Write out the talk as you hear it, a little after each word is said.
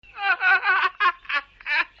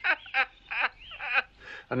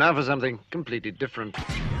And now for something completely different.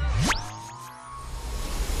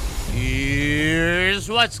 Here's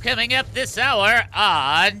what's coming up this hour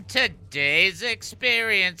on today's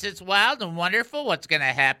experience. It's wild and wonderful. What's going to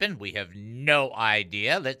happen? We have no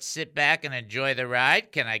idea. Let's sit back and enjoy the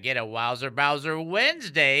ride. Can I get a Wowzer Bowser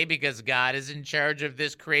Wednesday? Because God is in charge of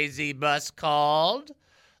this crazy bus called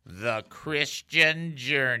The Christian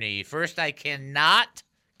Journey. First, I cannot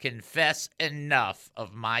confess enough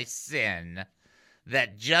of my sin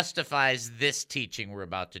that justifies this teaching we're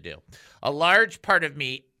about to do. A large part of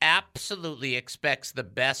me absolutely expects the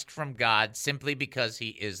best from God simply because he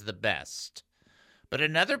is the best. But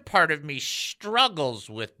another part of me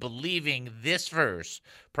struggles with believing this verse,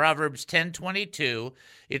 Proverbs 10:22.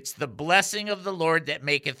 It's the blessing of the Lord that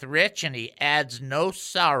maketh rich, and he adds no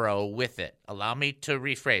sorrow with it. Allow me to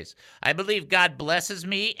rephrase. I believe God blesses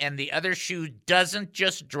me, and the other shoe doesn't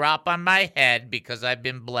just drop on my head because I've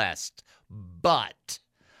been blessed. But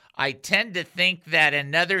I tend to think that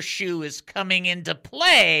another shoe is coming into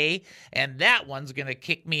play, and that one's going to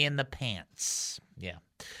kick me in the pants. Yeah.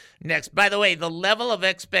 Next, by the way, the level of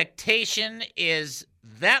expectation is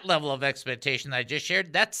that level of expectation that I just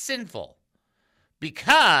shared. That's sinful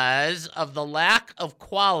because of the lack of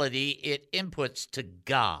quality it inputs to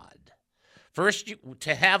God. First,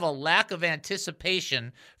 to have a lack of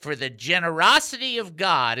anticipation for the generosity of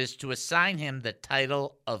God is to assign him the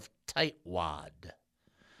title of tightwad.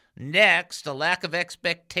 Next, a lack of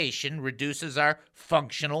expectation reduces our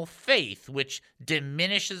functional faith, which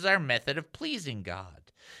diminishes our method of pleasing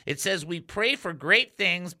God. It says we pray for great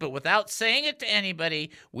things, but without saying it to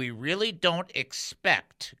anybody, we really don't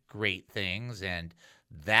expect great things, and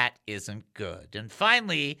that isn't good. And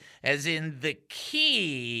finally, as in the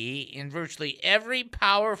key in virtually every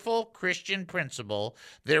powerful Christian principle,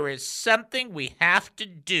 there is something we have to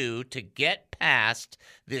do to get past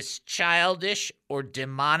this childish or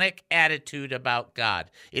demonic attitude about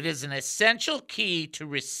God. It is an essential key to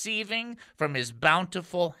receiving from his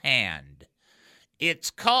bountiful hand.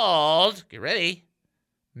 It's called, get ready,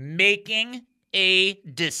 making a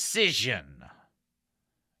decision.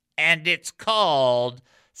 And it's called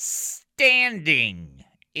standing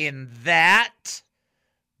in that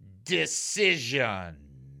decision.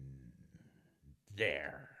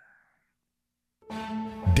 There.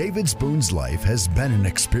 David Spoon's life has been an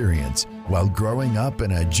experience. While growing up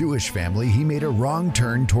in a Jewish family, he made a wrong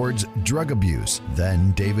turn towards drug abuse.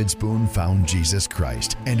 Then David Spoon found Jesus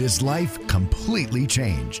Christ, and his life completely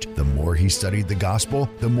changed. The more he studied the gospel,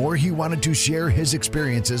 the more he wanted to share his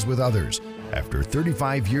experiences with others. After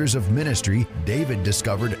 35 years of ministry, David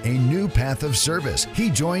discovered a new path of service. He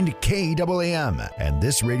joined KAAM, and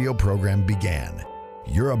this radio program began.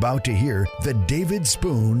 You're about to hear the David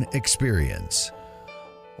Spoon Experience.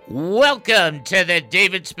 Welcome to the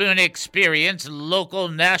David Spoon Experience, local,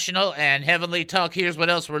 national, and heavenly talk. Here's what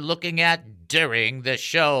else we're looking at during the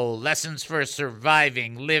show. Lessons for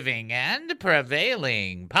surviving, living, and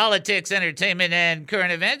prevailing. Politics, entertainment, and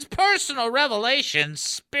current events. Personal revelations,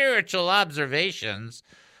 spiritual observations.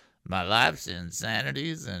 My life's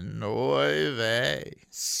insanities, and oy vey.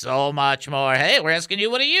 So much more. Hey, we're asking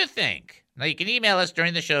you, what do you think? Now, you can email us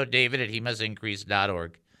during the show,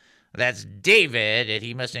 david@hemustincrease.org. That's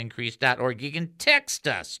david@hemustincrease.org. You can text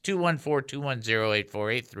us,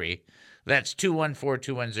 214-210-8483. That's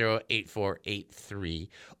 214-210-8483.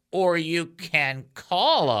 Or you can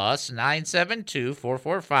call us,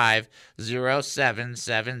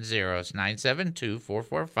 972-445-0770. It's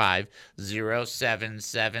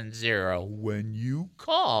 972-445-0770. When you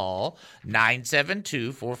call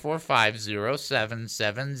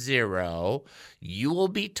 972-445-0770, you will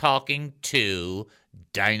be talking to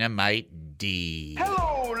Dynamite D.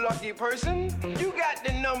 Hello, lucky person. You got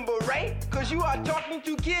the number right, because you are talking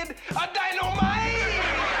to Kid Dynamite.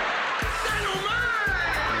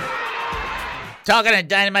 Talking to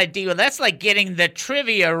Dynamite D, well, that's like getting the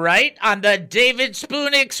trivia right on the David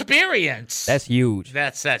Spoon Experience. That's huge.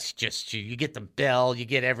 That's just you get the bell, you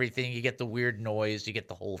get everything, you get the weird noise, you get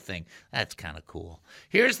the whole thing. That's kind of cool.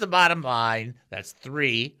 Here's the bottom line. That's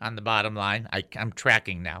 3 on the bottom line. I'm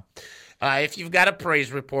tracking now. If you've got a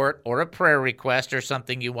praise report or a prayer request or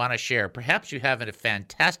something you want to share, perhaps you have a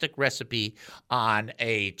fantastic recipe on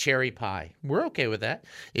a cherry pie. We're okay with that.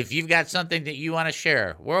 If you've got something that you want to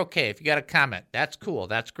share, we're okay. If you got a comment, that's cool.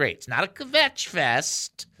 That's great. It's not a kvetch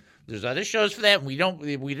fest. There's other shows for that.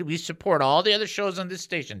 We support all the other shows on this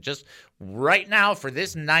station. Just right now for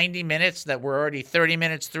this 90 minutes that we're already 30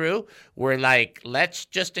 minutes through, we're like, let's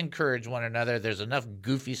just encourage one another. There's enough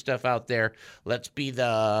goofy stuff out there. Let's be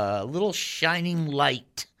the little shining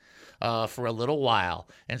light for a little while.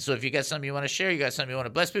 And so if you got something you want to share, you got something you want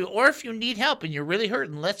to bless people, or if you need help and you're really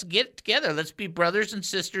hurting, let's get together. Let's be brothers and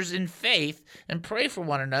sisters in faith and pray for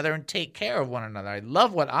one another and take care of one another. I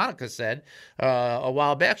love what Annika said a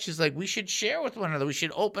while back. She's like, we should share with one another. We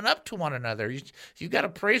should open up to one another. If you've got a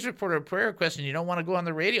praise report or a prayer request and you don't want to go on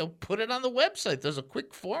the radio, put it on the website. There's a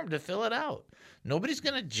quick form to fill it out. Nobody's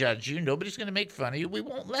going to judge you. Nobody's going to make fun of you. We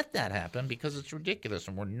won't let that happen because it's ridiculous,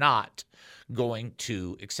 and we're not going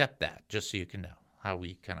to accept that, just so you can know how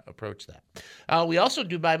we kind of approach that. We also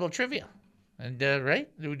do Bible trivia, and right?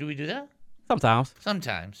 Do we do that? Sometimes.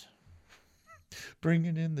 Sometimes.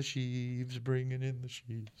 Bringing in the sheaves, bringing in the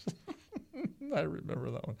sheaves. I remember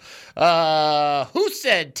that one. Who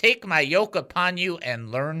said, take my yoke upon you and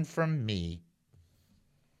learn from me?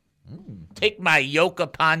 Take my yoke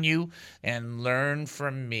upon you and learn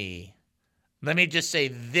from me. Let me just say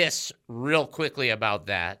this real quickly about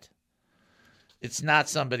that. It's not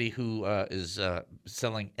somebody who is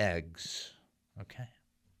selling eggs. Okay?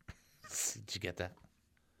 Did you get that?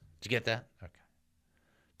 Did you get that? Okay.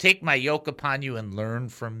 Take my yoke upon you and learn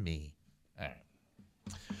from me. All right.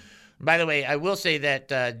 By the way, I will say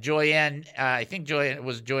that Joyanne, I think it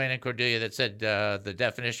was Joyanne and Cordelia that said the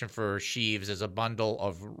definition for sheaves is a bundle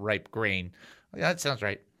of ripe grain. Yeah, that sounds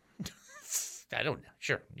right. I don't know.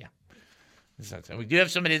 Sure, yeah. We do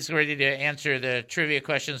have somebody that's ready to answer the trivia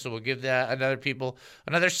question, so we'll give that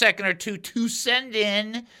another second or two to send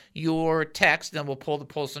in your text, then we'll pull the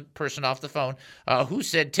person off the phone. Who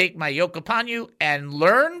said, take my yoke upon you and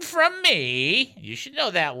learn from me? You should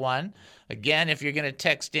know that one. Again, if you're going to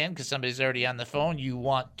text in, because somebody's already on the phone, you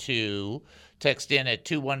want to text in at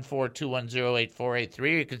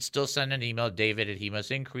 214-210-8483. You can still send an email,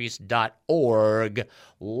 david@hemustincrease.org.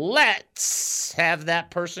 Let's have that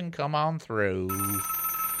person come on through.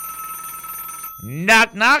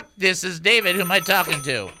 Knock, knock. This is David. Who am I talking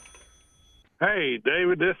to? Hey,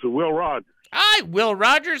 David, this is Will Rogers. Hi, Will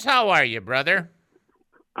Rogers. How are you, brother?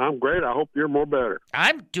 I'm great. I hope you're more better.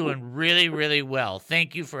 I'm doing really, really well.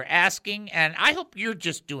 Thank you for asking, and I hope you're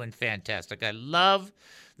just doing fantastic. I love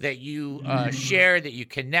that you share, that you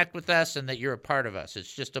connect with us, and that you're a part of us.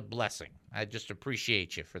 It's just a blessing. I just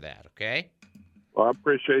appreciate you for that, okay? Well, I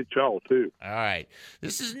appreciate y'all, too. All right.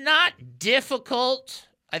 This is not difficult.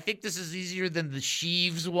 I think this is easier than the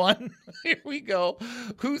sheaves one. Here we go.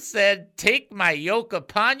 Who said, take my yoke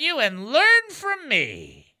upon you and learn from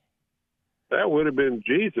me? That would have been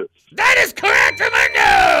Jesus. That is correct,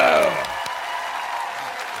 Armando!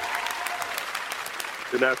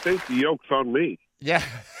 And I think the yoke's on me. Yeah.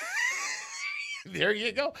 There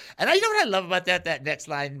you go. And you know what I love about that next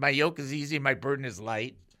line? My yoke is easy, my burden is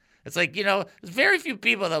light. It's like, there's very few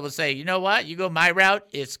people that will say, you know what? You go my route,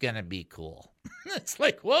 it's going to be cool. It's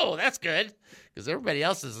like, whoa, that's good. Because everybody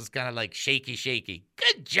else's is kind of like shaky.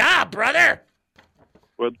 Good job, brother.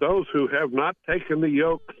 But those who have not taken the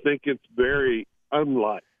yoke think it's very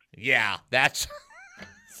unlike. Yeah, that's...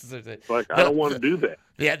 like, I don't want to do that.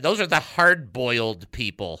 Yeah, those are the hard-boiled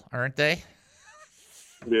people, aren't they?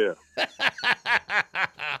 Yeah.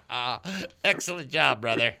 Excellent job,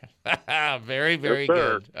 brother. Very, very Yes,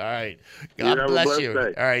 sir. good. All right. God have a bless blessed you.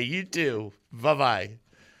 day. All right, you too. Bye-bye.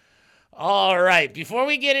 All right. Before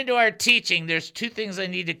we get into our teaching, there's two things I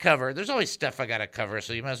need to cover. There's always stuff I got to cover,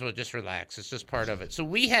 so you might as well just relax. It's just part of it. So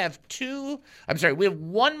we have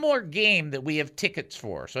one more game that we have tickets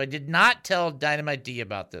for. So I did not tell Dynamite D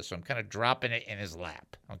about this, so I'm kind of dropping it in his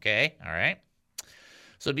lap. Okay? All right?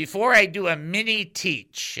 So before I do a mini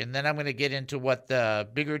teach, and then I'm going to get into what the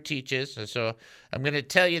bigger teach is, so I'm going to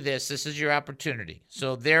tell you this. This is your opportunity.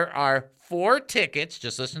 So there are 4 tickets,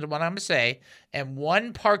 just listen to what I'm going to say, and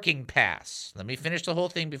 1 parking pass. Let me finish the whole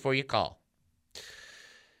thing before you call.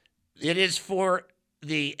 It is for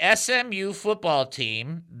the SMU football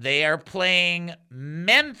team. They are playing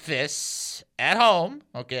Memphis at home,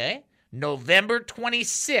 okay? November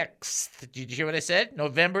 26th. Did you hear what I said?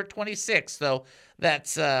 November 26th. So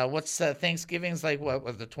that's, Thanksgiving's like, what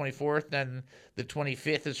was the 24th? Then the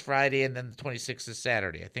 25th is Friday, and then the 26th is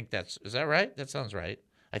Saturday. I think is that right? That sounds right.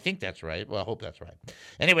 I think that's right. Well, I hope that's right.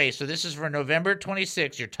 Anyway, so this is for November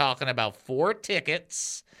 26th. You're talking about 4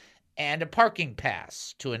 tickets and a parking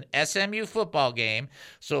pass to an SMU football game.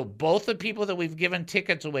 So both the people that we've given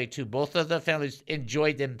tickets away to, both of the families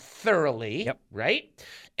enjoyed them thoroughly, Yep. Right?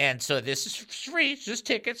 And so this is free. It's just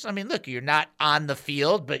tickets. I mean, look, you're not on the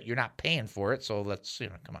field, but you're not paying for it. So let's,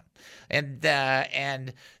 come on.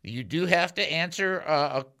 And you do have to answer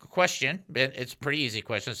a question. It's a pretty easy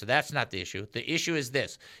question, so that's not the issue. The issue is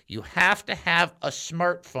this. You have to have a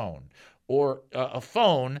smartphone or a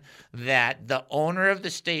phone that the owner of the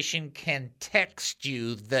station can text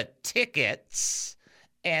you the tickets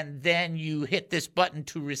and then you hit this button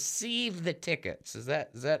to receive the tickets. Is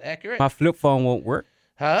that accurate? My flip phone won't work.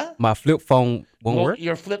 Huh? My flip phone won't work.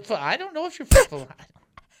 Your flip phone. I don't know if your flip phone.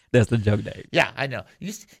 That's the joke, Dave. Yeah, I know.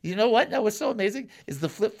 You know what? That was so amazing. Is the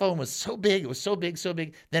flip phone was so big. It was so big.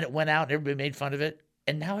 Then it went out and everybody made fun of it.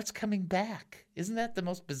 And now it's coming back. Isn't that the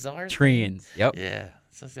most bizarre Trends. thing? Yep. Yeah.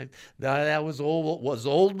 So it's like, that was old. What was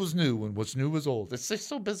old was new, and what's new was old. It's just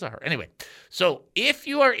so bizarre. Anyway, so if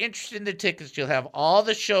you are interested in the tickets, you'll have all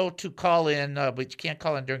the show to call in, but you can't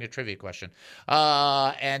call in during a trivia question.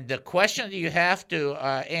 And the question that you have to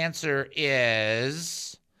answer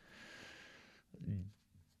is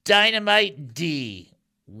Dynamite D.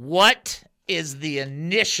 What is the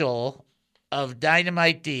initial of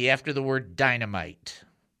Dynamite D after the word dynamite?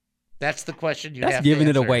 That's the question you have to answer. That's giving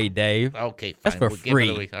it away, Dave. Okay, fine. That's for We'll free.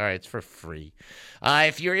 give it away. All right, it's for free.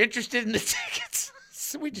 If you're interested in the tickets,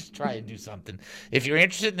 so we just try and do something. If you're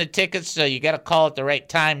interested in the tickets, you got to call at the right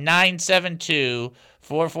time,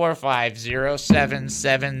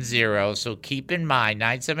 972-445-0770. So keep in mind,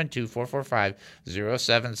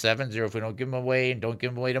 972-445-0770. If we don't give them away and don't give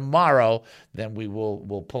them away tomorrow, then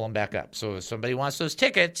we'll pull them back up. So if somebody wants those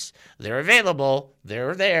tickets, they're available.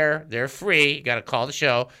 They're there. They're free. You got to call the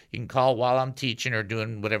show. You can call while I'm teaching or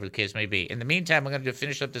doing whatever the case may be. In the meantime, I'm going to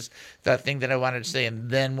finish up this thing that I wanted to say, and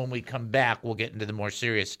then when we come back, we'll get into the more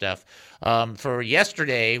serious stuff. For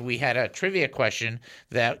yesterday, we had a trivia question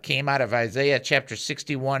that came out of Isaiah chapter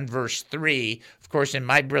 61, verse 3. Of course, in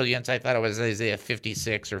my brilliance, I thought it was Isaiah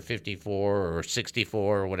 56 or 54 or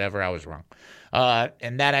 64 or whatever. I was wrong.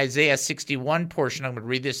 And that Isaiah 61 portion, I'm going to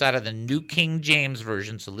read this out of the New King James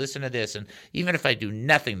Version, so listen to this. And even if I do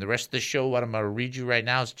nothing, the rest of the show, what I'm going to read you right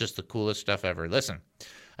now is just the coolest stuff ever. Listen.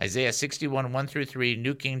 Isaiah 61, 1-3,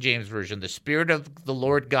 New King James Version. The Spirit of the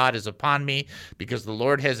Lord God is upon me, because the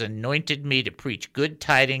Lord has anointed me to preach good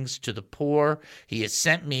tidings to the poor. He has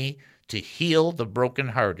sent me to heal the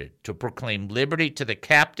brokenhearted, to proclaim liberty to the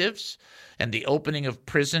captives, and the opening of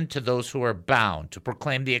prison to those who are bound, to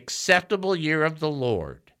proclaim the acceptable year of the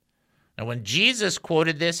Lord. Now, when Jesus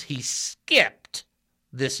quoted this, he skipped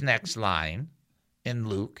this next line in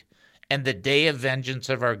Luke, and the day of vengeance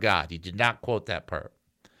of our God. He did not quote that part.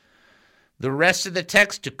 The rest of the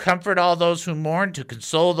text, to comfort all those who mourn, to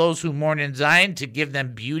console those who mourn in Zion, to give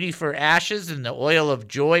them beauty for ashes and the oil of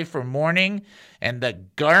joy for mourning, and the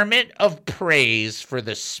garment of praise for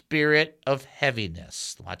the spirit of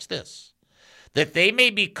heaviness. Watch this. That they may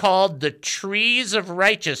be called the trees of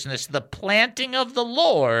righteousness, the planting of the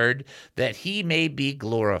Lord, that he may be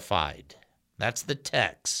glorified. That's the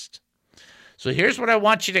text. So here's what I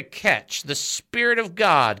want you to catch. The Spirit of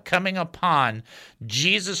God coming upon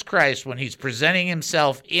Jesus Christ when he's presenting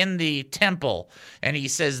himself in the temple. And he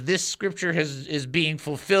says, this scripture is being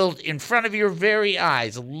fulfilled in front of your very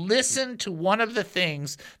eyes. Listen to one of the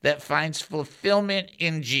things that finds fulfillment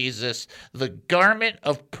in Jesus, the garment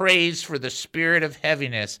of praise for the spirit of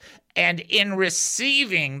heaviness. And in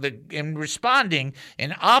responding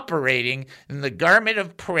and operating in the garment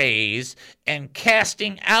of praise and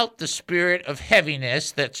casting out the spirit of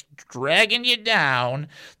heaviness that's dragging you down,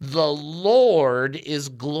 the Lord is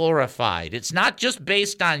glorified. It's not just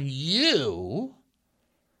based on you,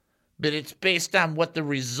 but it's based on what the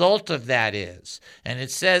result of that is. And it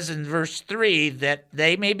says in verse 3 that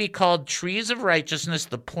they may be called trees of righteousness,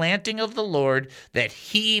 the planting of the Lord, that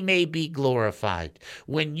he may be glorified.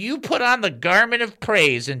 When you put on the garment of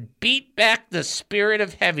praise and beat back the spirit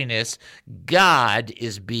of heaviness, God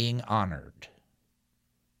is being honored.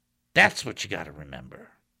 That's what you got to remember.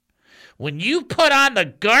 When you put on the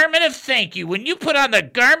garment of thank you, when you put on the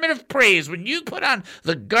garment of praise, when you put on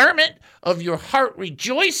the garment of your heart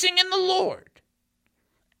rejoicing in the Lord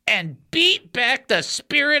and beat back the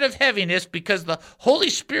spirit of heaviness because the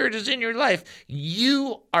Holy Spirit is in your life,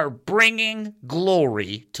 you are bringing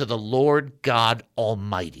glory to the Lord God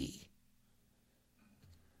Almighty.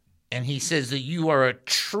 And he says that you are a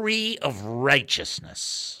tree of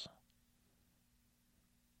righteousness.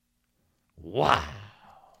 Wow.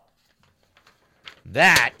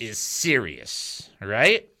 That is serious,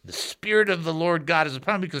 right? The Spirit of the Lord God is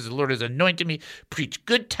upon me because the Lord has anointed me, preach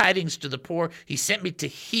good tidings to the poor. He sent me to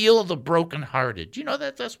heal the brokenhearted. Do you know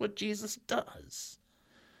that that's what Jesus does?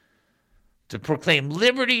 To proclaim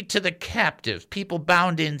liberty to the captive, people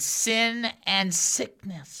bound in sin and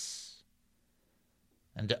sickness.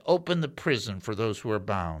 And to open the prison for those who are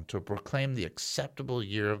bound, to proclaim the acceptable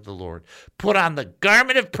year of the Lord. Put on the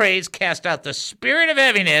garment of praise, cast out the spirit of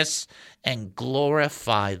heaviness, and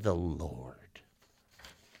glorify the Lord.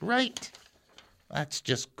 Right? That's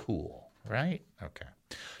just cool, right? Okay.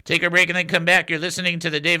 Take a break and then come back. You're listening to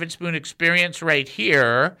the David Spoon Experience right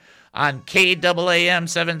here on KAAM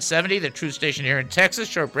 770, the True Station here in Texas.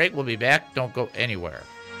 Short break. We'll be back. Don't go anywhere.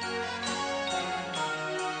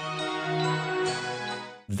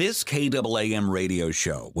 This KAAM radio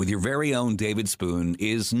show with your very own David Spoon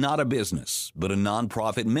is not a business, but a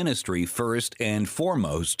nonprofit ministry first and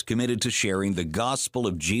foremost committed to sharing the gospel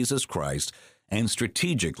of Jesus Christ and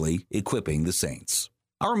strategically equipping the saints.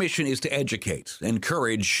 Our mission is to educate,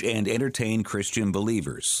 encourage, and entertain Christian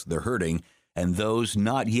believers, the hurting, and those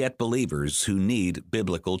not yet believers who need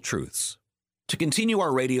biblical truths. To continue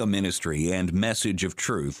our radio ministry and message of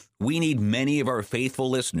truth, we need many of our faithful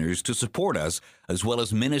listeners to support us, as well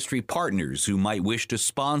as ministry partners who might wish to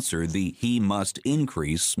sponsor the He Must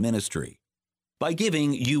Increase ministry. By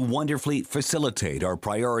giving, you wonderfully facilitate our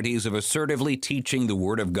priorities of assertively teaching the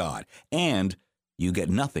Word of God, and you get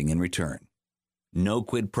nothing in return. No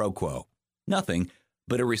quid pro quo. Nothing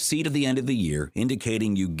but a receipt at the end of the year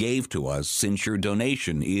indicating you gave to us, since your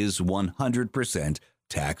donation is 100%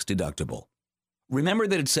 tax deductible. Remember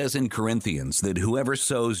that it says in Corinthians that whoever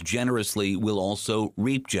sows generously will also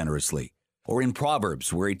reap generously. Or in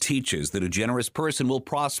Proverbs, where it teaches that a generous person will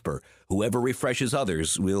prosper. Whoever refreshes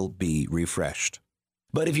others will be refreshed.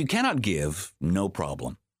 But if you cannot give, no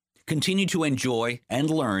problem. Continue to enjoy and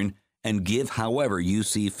learn and give however you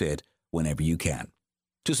see fit whenever you can.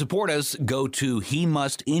 To support us, go to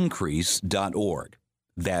HeMustIncrease.org.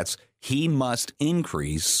 That's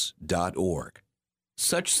HeMustIncrease.org.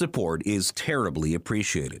 Such support is terribly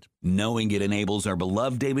appreciated, knowing it enables our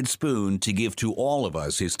beloved David Spoon to give to all of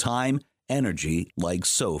us his time, energy, like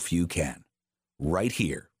so few can. Right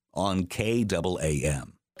here on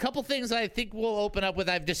KAAM. A couple things I think we'll open up with.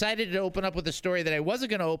 I've decided to open up with a story that I wasn't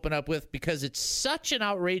going to open up with because it's such an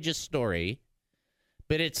outrageous story,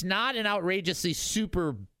 but it's not an outrageously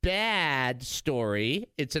super bad story.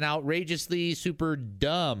 It's an outrageously super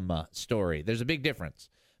dumb story. There's a big difference.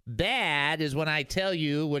 Bad is when I tell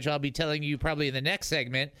you, which I'll be telling you probably in the next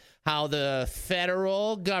segment, how the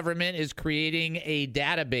federal government is creating a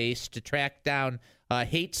database to track down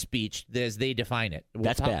hate speech as they define it.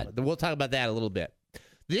 That's bad. We'll talk about that a little bit.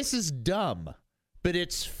 This is dumb, but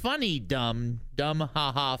it's funny dumb. Dumb,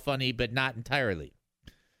 haha, funny, but not entirely.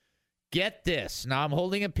 Get this. Now, I'm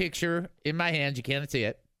holding a picture in my hands. You can't see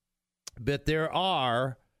it. But there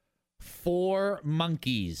are 4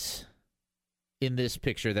 monkeys in this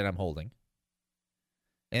picture that I'm holding.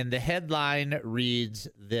 And the headline reads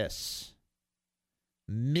this: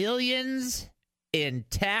 millions in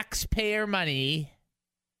taxpayer money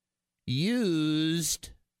used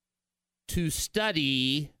to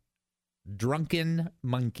study drunken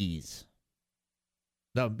monkeys.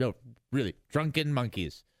 No, really, drunken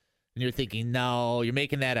monkeys. And you're thinking, no, you're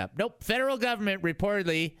making that up. Nope, federal government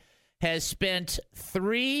reportedly has spent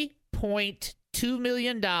 $3.2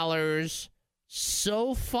 million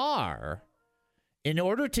so far in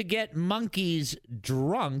order to get monkeys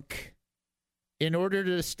drunk in order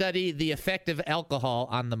to study the effect of alcohol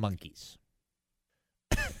on the monkeys.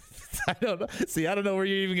 I don't know. See, I don't know where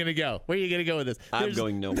you're even going to go. Where are you going to go with this? I'm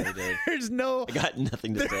going nowhere, Dave. I got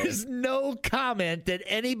nothing to say. There's no comment that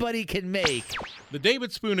anybody can make. The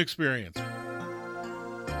David Spoon Experience.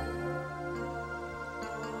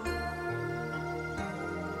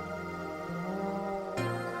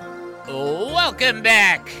 Welcome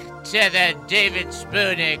back to the David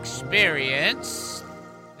Spoon Experience.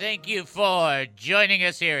 Thank you for joining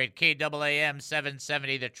us here at KAAM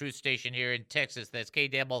 770, the Truth Station here in Texas. That's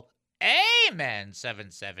KAAM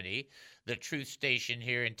 770, the Truth Station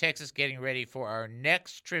here in Texas. Getting ready for our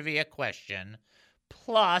next trivia question.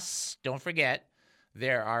 Plus, don't forget,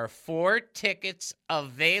 there are 4 tickets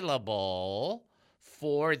available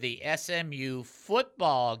for the SMU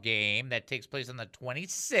football game that takes place on the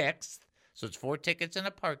 26th. So it's 4 tickets and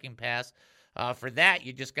a parking pass. For that,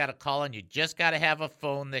 you just got to call and you just got to have a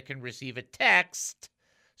phone that can receive a text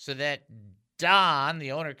so that Don,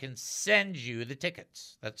 the owner, can send you the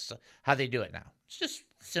tickets. That's how they do it now. It's just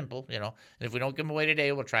simple, you know. And if we don't give them away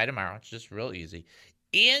today, we'll try tomorrow. It's just real easy.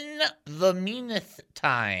 In the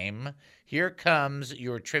meantime, here comes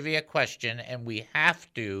your trivia question, and we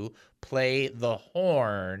have to play the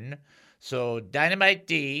horn. So, Dynamite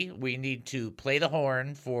D, we need to play the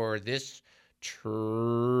horn for this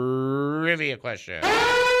trivia question.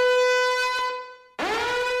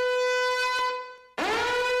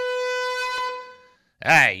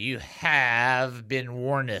 All right, you have been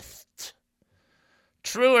warned.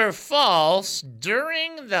 True or false,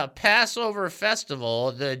 during the Passover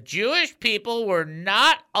festival, the Jewish people were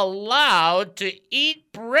not allowed to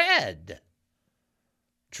eat bread.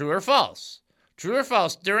 True or false? True or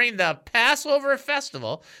false, during the Passover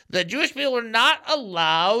festival, the Jewish people were not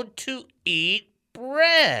allowed to eat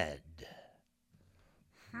bread.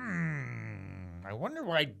 I wonder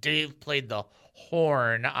why Dave played the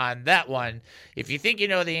horn on that one. If you think you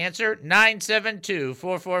know the answer,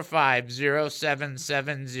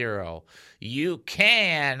 972-445-0770. You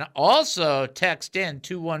can also text in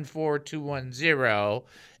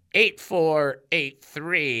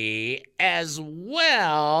 214-210-8483. As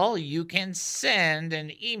well, you can send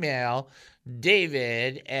an email,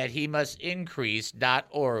 David at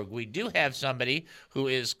hemustincrease.org. We do have somebody who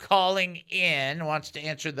is calling in, wants to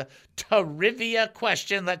answer the trivia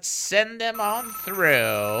question. Let's send them on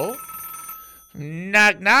through.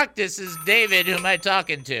 Knock, knock. This is David. Who am I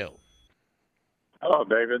talking to? Hello,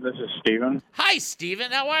 David. This is Stephen. Hi,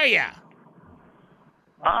 Stephen. How are you?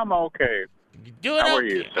 I'm okay. You doing How okay? are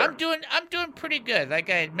you, sir? I'm doing pretty good. Like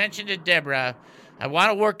I had mentioned to Deborah, I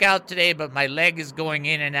want to work out today, but my leg is going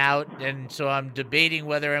in and out, and so I'm debating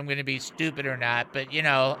whether I'm going to be stupid or not. But, you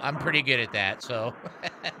know, I'm pretty good at that, so.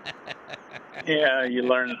 Yeah, you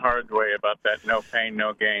learn the hard way about that no pain,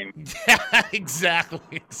 no gain.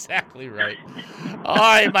 Exactly right. All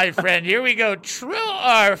right, my friend, here we go. True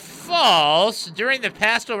or false? During the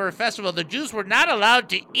Passover festival, the Jews were not allowed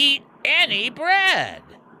to eat any bread.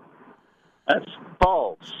 That's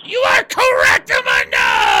false. You are correct,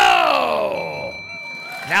 Amundo!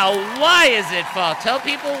 Now, why is it false? Tell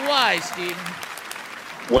people why, Stephen.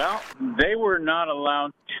 Well, they were not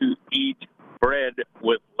allowed to eat bread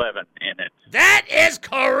with leaven in it. That is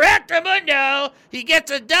correct, Amundo. He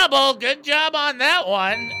gets a double. Good job on that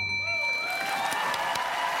one.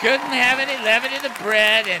 Couldn't have any leaven in the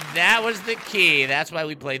bread, and that was the key. That's why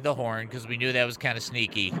we played the horn, because we knew that was kind of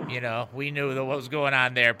sneaky. You know, we knew what was going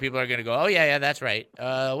on there. People are going to go, oh, yeah, that's right.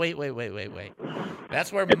 Wait.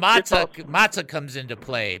 That's where matzah comes into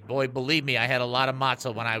play. Boy, believe me, I had a lot of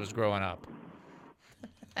matzah when I was growing up.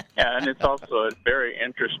 Yeah, and it's also a very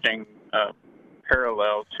interesting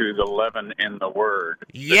parallel to the leaven in the Word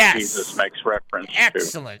that Jesus makes reference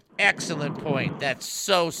to. Excellent point. That's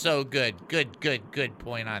so good. Good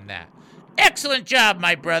point on that. Excellent job,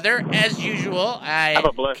 my brother. As usual, I Have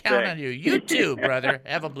a blessed count day. on you. You too, brother.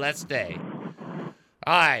 Have a blessed day.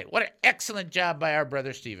 All right. What an excellent job by our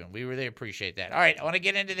brother Stephen. We really appreciate that. All right. I want to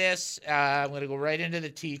get into this. I'm going to go right into the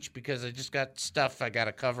teach because I just got stuff I got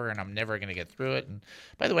to cover and I'm never going to get through it. And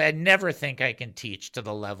by the way, I never think I can teach to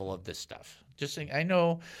the level of this stuff. Just think, I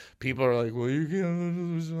know people are like, well, you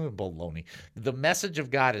can't. Baloney. The message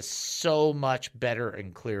of God is so much better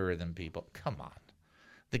and clearer than people. Come on.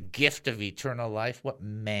 The gift of eternal life. What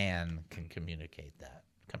man can communicate that?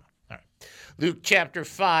 Come on. All right. Luke chapter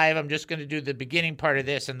 5. I'm just going to do the beginning part of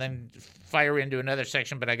this and then fire into another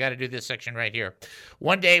section, but I got to do this section right here.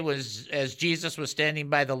 One day as Jesus was standing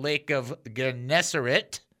by the lake of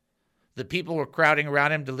Gennesaret, the people were crowding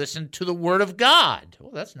around him to listen to the word of God.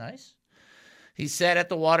 Oh, that's nice. He sat at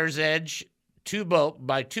the water's edge,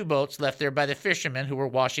 by two boats left there by the fishermen who were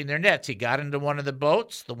washing their nets. He got into one of the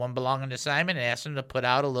boats, the one belonging to Simon, and asked him to put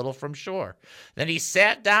out a little from shore. Then he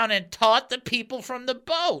sat down and taught the people from the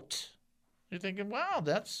boat. You're thinking, wow,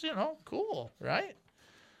 that's, cool, right?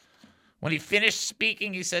 When he finished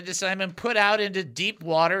speaking, he said to Simon, put out into deep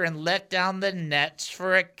water and let down the nets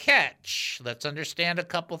for a catch. Let's understand a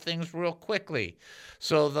couple things real quickly.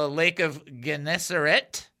 So the lake of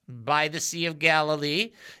Gennesaret, by the Sea of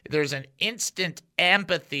Galilee, there's an instant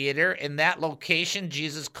amphitheater. In that location,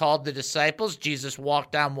 Jesus called the disciples. Jesus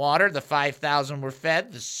walked on water. The 5,000 were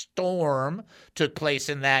fed. The storm took place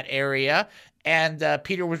in that area. And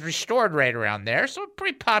Peter was restored right around there. So a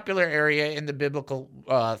pretty popular area in the biblical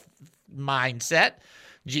mindset.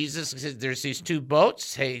 Jesus says, there's these two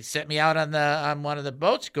boats. Hey, set me out on one of the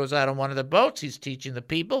boats. Goes out on one of the boats. He's teaching the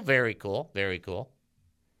people. Very cool. Very cool.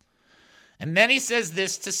 And then he says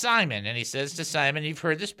this to Simon. And he says to Simon, you've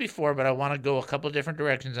heard this before, but I want to go a couple different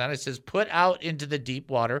directions on it. It says, put out into the deep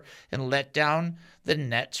water and let down the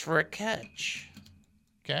nets for a catch.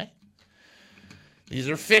 Okay? These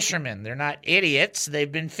are fishermen. They're not idiots.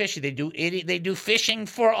 They've been fishing. They do fishing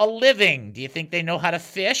for a living. Do you think they know how to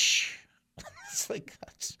fish? It's like,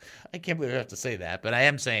 I can't believe I have to say that, but I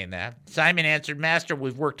am saying that. Simon answered, Master,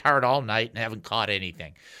 we've worked hard all night and haven't caught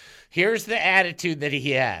anything. Here's the attitude that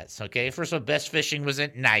he has, okay? First of all, best fishing was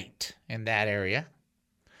at night in that area.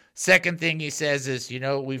 Second thing he says is,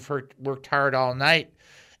 we've worked hard all night,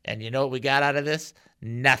 and you know what we got out of this?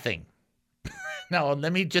 Nothing. Now,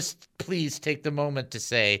 let me just please take the moment to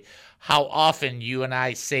say how often you and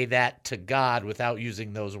I say that to God without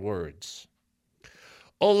using those words.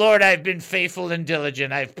 Oh, Lord, I've been faithful and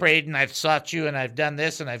diligent. I've prayed and I've sought you and I've done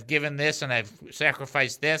this and I've given this and I've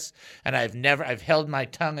sacrificed this and I've held my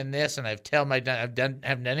tongue in this and haven't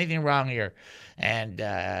done anything wrong here. And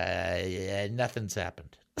nothing's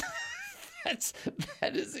happened.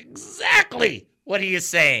 That is exactly what he is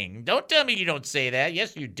saying. Don't tell me you don't say that.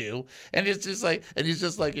 Yes, you do. And it's just like,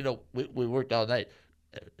 we worked all night.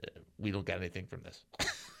 We don't got anything from this.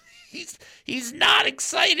 He's not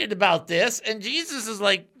excited about this, and Jesus is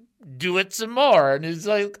like, do it some more. And he's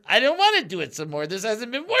like, I don't want to do it some more. This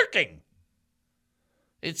hasn't been working.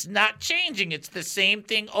 It's not changing. It's the same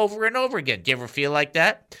thing over and over again. Do you ever feel like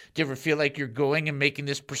that? Do you ever feel like you're going and making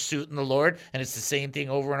this pursuit in the Lord, and it's the same thing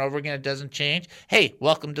over and over again? It doesn't change? Hey,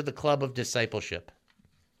 welcome to the club of discipleship.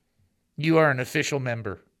 You are an official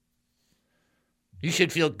member. You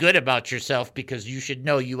should feel good about yourself because you should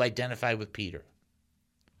know you identify with Peter.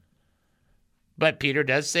 But Peter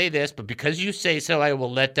does say this, but because you say so, I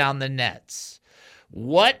will let down the nets.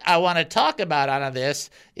 What I want to talk about out of this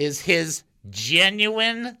is his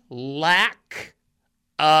genuine lack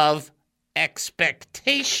of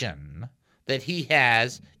expectation that he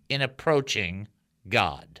has in approaching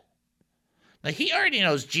God. Now, he already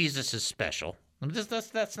knows Jesus is special.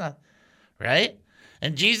 That's not right.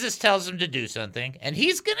 And Jesus tells him to do something, and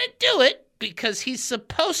he's going to do it because he's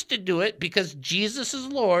supposed to do it because Jesus is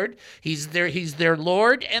Lord. He's their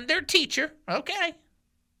Lord and their teacher. Okay.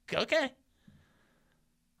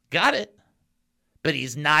 Got it. But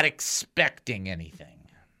he's not expecting anything.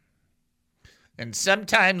 And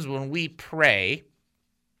sometimes when we pray,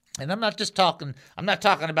 and I'm not talking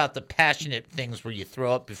about the passionate things where you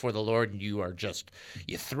throw up before the Lord and you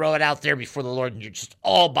throw it out there before the Lord and you're just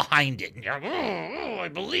all behind it. And you're like, oh, I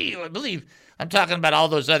believe. I'm talking about all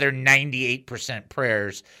those other 98%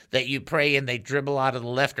 prayers that you pray and they dribble out of the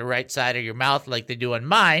left or right side of your mouth like they do on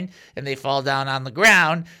mine, and they fall down on the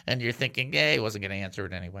ground, and you're thinking, he wasn't going to answer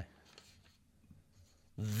it anyway.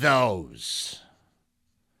 Those.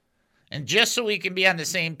 And just so we can be on the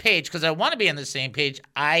same page, because I want to be on the same page,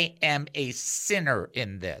 I am a sinner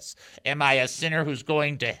in this. Am I a sinner who's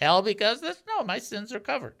going to hell because of this? No, my sins are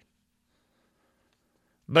covered.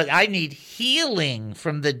 But I need healing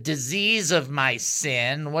from the disease of my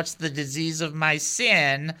sin. What's the disease of my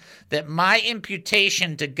sin? That my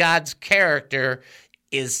imputation to God's character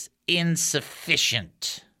is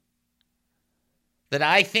insufficient. That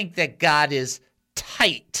I think that God is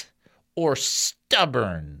tight or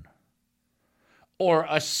stubborn or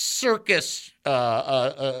a circus, kind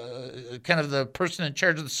of the person in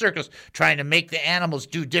charge of the circus trying to make the animals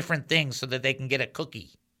do different things so that they can get a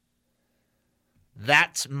cookie.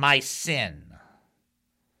 That's my sin.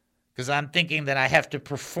 Because I'm thinking that I have to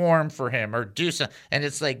perform for him or do something. And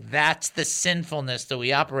it's like that's the sinfulness that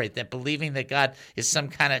we operate, that believing that God is some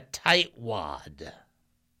kind of tightwad.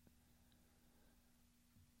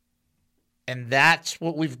 And that's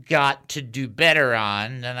what we've got to do better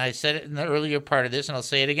on. And I said it in the earlier part of this, and I'll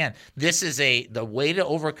say it again. The way to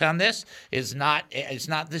overcome this is it's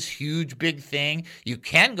not this huge big thing. You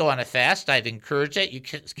can go on a fast. I'd encourage that. You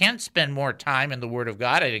can spend more time in the Word of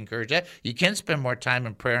God. I'd encourage that. You can spend more time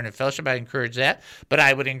in prayer and in fellowship. I'd encourage that. But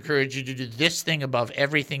I would encourage you to do this thing above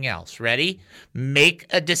everything else. Ready? Make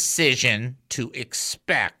a decision to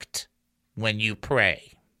expect when you pray.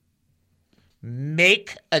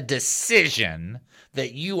 Make a decision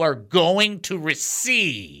that you are going to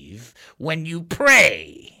receive when you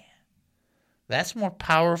pray. That's more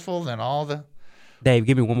powerful than all the... Dave,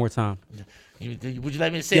 give me one more time. Would you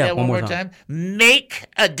like me to say that one more time? Make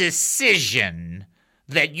a decision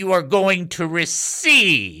that you are going to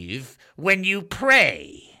receive when you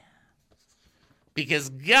pray. Because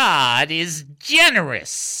God is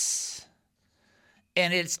generous.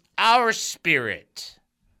 And it's our spirit,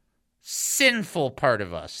 sinful part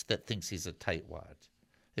of us, that thinks he's a tightwad.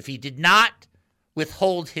 If he did not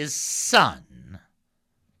withhold his son,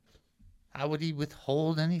 how would he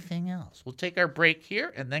withhold anything else? We'll take our break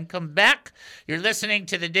here and then come back. You're listening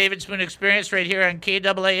to the David Spoon Experience right here on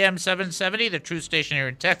KAAM 770, the Truth Station here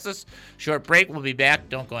in Texas. Short break. We'll be back.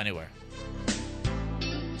 Don't go anywhere.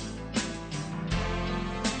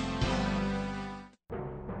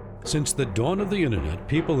 Since the dawn of the internet,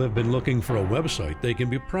 people have been looking for a website they can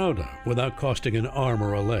be proud of without costing an arm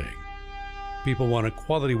or a leg. People want a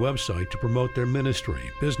quality website to promote their ministry,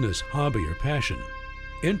 business, hobby, or passion.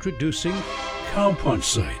 Introducing Cowpunch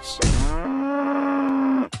Sites.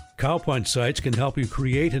 Cowpunch Sites can help you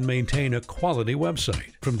create and maintain a quality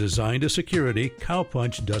website. From design to security,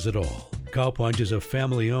 Cowpunch does it all. Cowpunch is a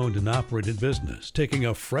family-owned and operated business, taking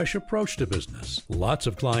a fresh approach to business. Lots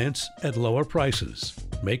of clients at lower prices.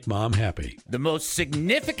 make mom happy. The most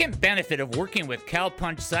significant benefit of working with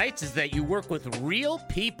Cowpunch sites is that you work with real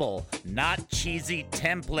people, not cheesy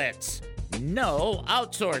templates. No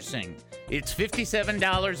outsourcing. It's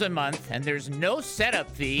 $57 a month, and there's no setup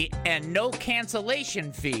fee and no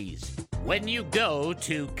cancellation fees when you go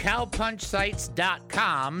to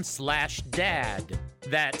cowpunchsites.com/dad.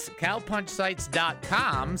 That's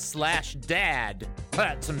cowpunchsites.com/dad.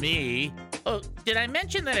 That's me. Oh, did I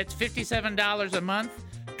mention that it's $57 a month?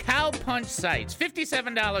 Cowpunch Sites,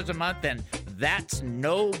 $57 a month, and that's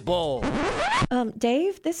no bull.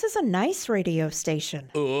 Dave, this is a nice radio station.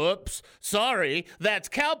 Oops, sorry. That's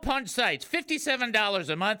Cowpunch Sites, $57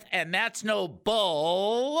 a month, and that's no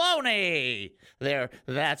baloney. There,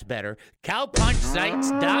 that's better.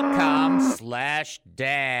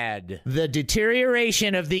 Cowpunchsites.com/dad. The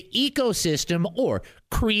deterioration of the ecosystem or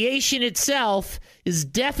creation itself is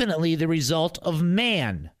definitely the result of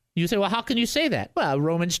man. You say, well, how can you say that? Well,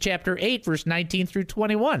 Romans chapter 8, verse 19 through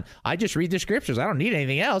 21. I just read the scriptures. I don't need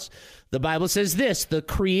anything else. The Bible says this: the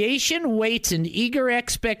creation waits in eager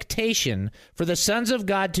expectation for the sons of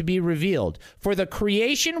God to be revealed. For the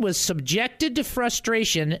creation was subjected to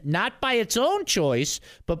frustration, not by its own choice,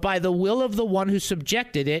 but by the will of the one who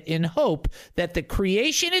subjected it, in hope that the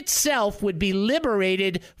creation itself would be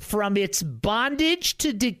liberated from its bondage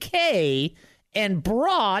to decay and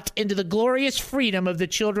brought into the glorious freedom of the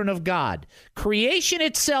children of God. Creation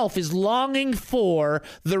itself is longing for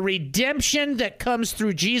the redemption that comes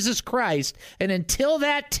through Jesus Christ, and until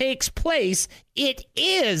that takes place, it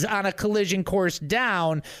is on a collision course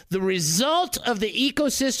down. The result of the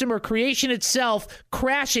ecosystem or creation itself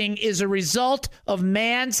crashing is a result of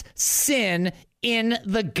man's sin in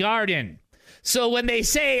the garden. So when they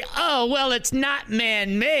say, oh, well, it's not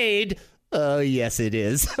man-made, oh, yes, it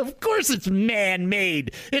is. Of course it's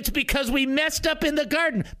man-made. It's because we messed up in the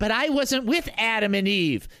garden. But I wasn't with Adam and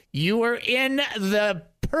Eve. You were in the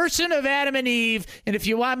person of Adam and Eve. And if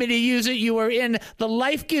you want me to use it, you were in the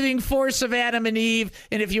life-giving force of Adam and Eve.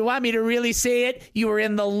 And if you want me to really say it, you were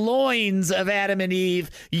in the loins of Adam and Eve.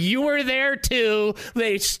 You were there too.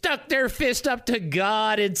 They stuck their fist up to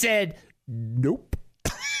God and said, nope.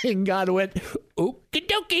 And God went, okie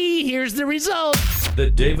dokie, here's the result. The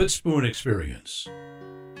David Spoon Experience.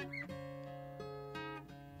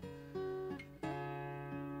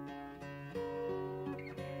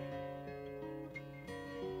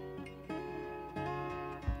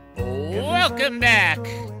 Welcome back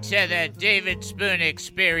to the David Spoon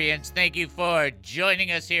Experience. Thank you for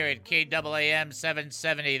joining us here at KAAM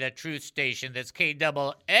 770, the Truth Station. That's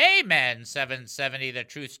KAAM 770, the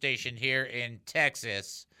Truth Station here in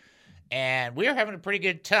Texas. And we're having a pretty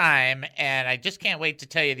good time, and I just can't wait to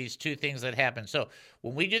tell you these two things that happened. So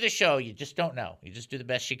when we do the show, you just don't know. You just do the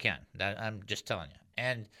best you can. I'm just telling you.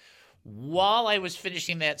 And while I was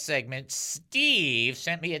finishing that segment, Steve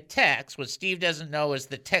sent me a text. What Steve doesn't know is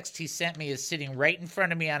the text he sent me is sitting right in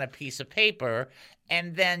front of me on a piece of paper.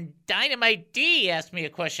 And then Dynamite D asked me a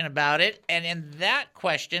question about it. And in that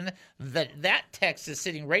question, that text is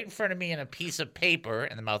sitting right in front of me in a piece of paper.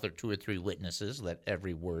 In the mouth of 2 or 3 witnesses. Let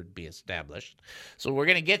every word be established. So we're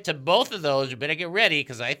going to get to both of those. You better get ready,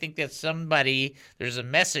 because I think that there's a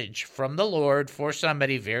message from the Lord for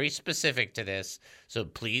somebody very specific to this. So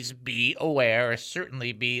please be aware,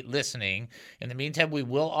 certainly be listening. In the meantime, we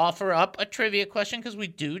will offer up a trivia question, because we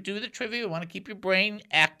do the trivia. We want to keep your brain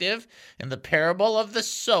active. In the parable of the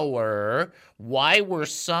sower, why were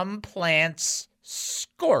some plants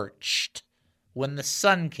scorched when the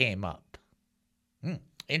sun came up?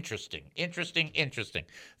 Interesting. I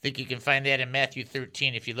think you can find that in Matthew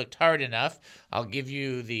 13. If you looked hard enough, I'll give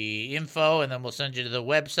you the info, and then we'll send you to the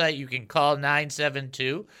website. You can call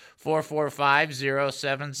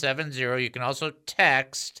 972-445-0770. You can also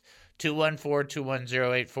text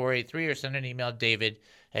 214-210-8483 or send an email,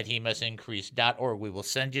 david@hemustincrease.org. We will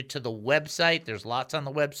send you to the website. There's lots on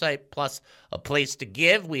the website, plus a place to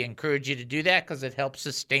give. We encourage you to do that because it helps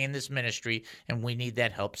sustain this ministry, and we need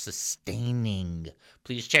that help sustaining.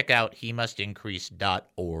 Please check out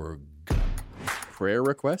hemustincrease.org. Prayer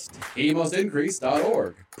request?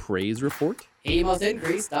 HeMustIncrease.org. Praise report?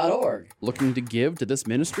 HeMustIncrease.org. Looking to give to this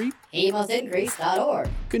ministry? HeMustIncrease.org.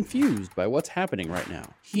 Confused by what's happening right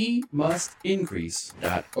now?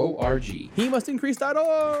 HeMustIncrease.org.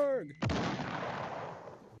 HeMustIncrease.org.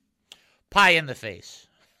 Pie in the face.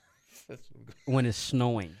 When it's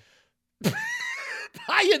snowing.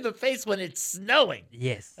 Pie in the face when it's snowing.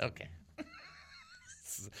 Yes. Okay.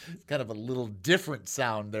 It's kind of a little different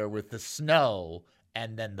sound there with the snow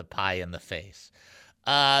and then the pie in the face.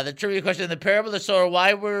 The trivia question in the parable of the sower: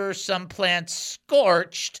 why were some plants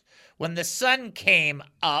scorched when the sun came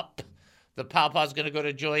up? The Pawpaw's going to go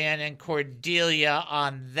to Joanne and Cordelia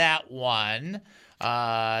on that one.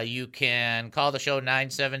 You can call the show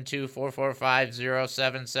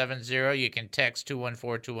 972-445-0770. You can text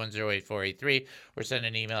 214-210-8483 or send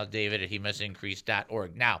an email to David at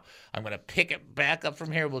hemustincrease.org. Now, I'm going to pick it back up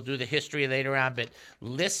from here. We'll do the history later on, but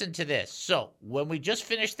listen to this. So when we just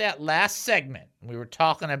finished that last segment, we were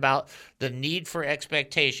talking about the need for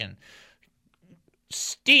expectation.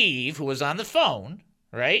 Steve, who was on the phone,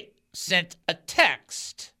 right, sent a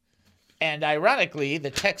text. And ironically,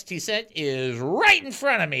 the text he sent is right in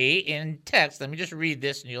front of me in text. Let me just read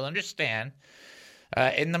this and you'll understand.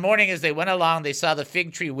 In the morning as they went along, they saw the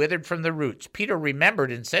fig tree withered from the roots. Peter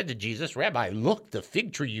remembered and said to Jesus, Rabbi, look, the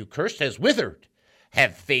fig tree you cursed has withered.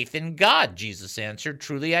 Have faith in God, Jesus answered.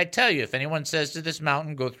 Truly I tell you, if anyone says to this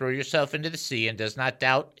mountain, go throw yourself into the sea, and does not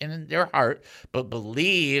doubt in their heart, but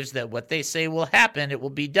believes that what they say will happen, it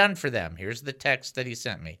will be done for them. Here's the text that he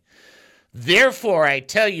sent me. Therefore, I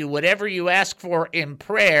tell you, whatever you ask for in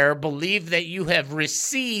prayer, believe that you have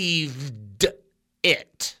received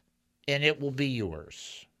it, and it will be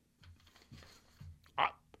yours.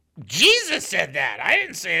 Jesus said that. I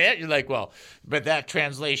didn't say that. You're like, well, but that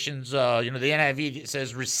translation's, the NIV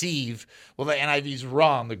says receive. Well, the NIV's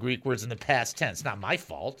wrong. The Greek word's in the past tense. Not my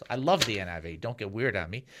fault. I love the NIV. Don't get weird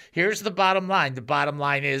on me. Here's the bottom line. The bottom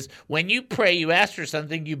line is when you pray, you ask for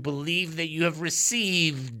something, you believe that you have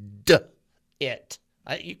received it.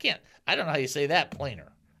 You can't. I don't know how you say that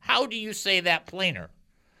plainer. How do you say that plainer?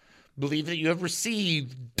 Believe that you have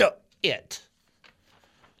received it.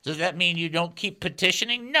 Does that mean you don't keep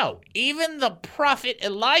petitioning? No. Even the prophet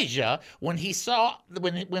Elijah, when his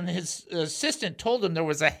assistant told him there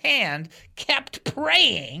was a hand, kept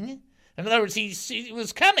praying. In other words, he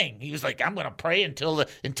was coming. He was like, I'm going to pray until it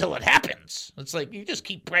happens. It's like you just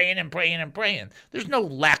keep praying and praying and praying. There's no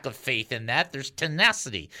lack of faith in that. There's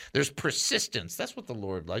tenacity. There's persistence. That's what the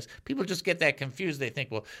Lord likes. People just get that confused. They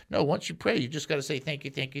think, well, no, once you pray, you just got to say thank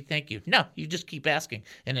you, thank you, thank you. No, you just keep asking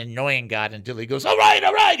and annoying God until he goes, all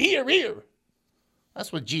right, here.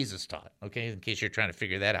 That's what Jesus taught, okay, in case you're trying to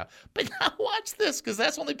figure that out. But now watch this, because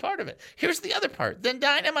that's only part of it. Here's the other part. Then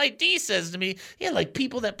Dynamite D says to me, yeah, like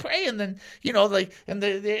people that pray and then, and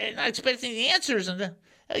they're not expecting the answers. And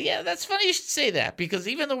yeah, that's funny you should say that, because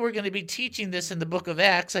even though we're going to be teaching this in the book of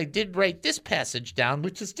Acts, I did write this passage down,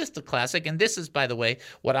 which is just a classic. And this is, by the way,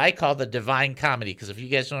 what I call the divine comedy, because if you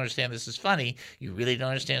guys don't understand this is funny, you really don't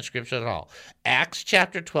understand Scripture at all. Acts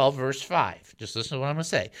chapter 12, verse 5. Just listen to what I'm going to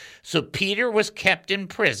say. So Peter was kept in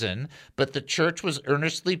prison, but the church was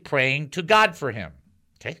earnestly praying to God for him.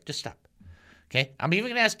 Okay, just stop. Okay, I'm even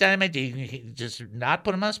going to ask Dynamite D, just not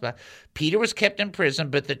put him on the spot. Peter was kept in prison,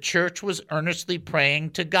 but the church was earnestly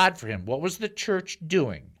praying to God for him. What was the church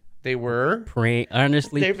doing? They were praying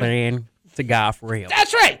to God for him.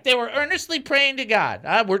 That's right. They were earnestly praying to God.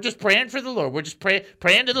 We're just praying for the Lord. We're just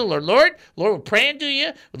praying to the Lord. Lord, we're praying to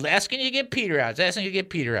you. We're asking you to get Peter out. It's asking you to get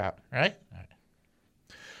Peter out. Right? All right.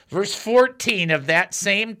 Verse 14 of that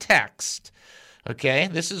same text. Okay,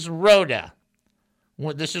 this is Rhoda.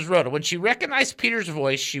 When she recognized Peter's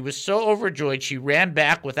voice, she was so overjoyed she ran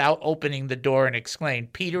back without opening the door and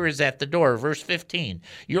exclaimed, Peter is at the door. Verse 15.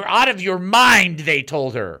 You're out of your mind, they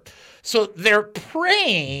told her. So they're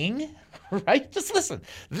praying, right? Just listen.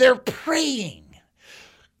 They're praying.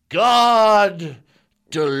 God,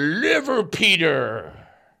 deliver Peter.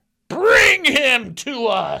 Bring him to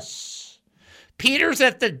us. Peter's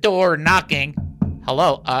at the door knocking.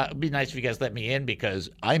 Hello, it'd be nice if you guys let me in because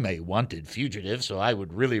I'm a wanted fugitive, so I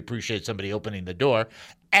would really appreciate somebody opening the door.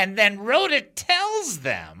 And then Rhoda tells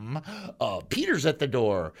them, Peter's at the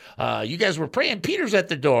door. You guys were praying, Peter's at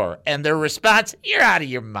the door. And their response, you're out of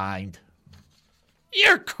your mind.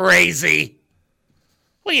 You're crazy.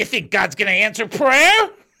 What do you think, God's going to answer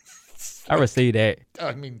prayer? I receive that.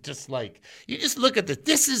 I mean, just like, you just look at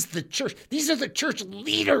this is the church. These are the church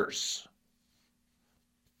leaders.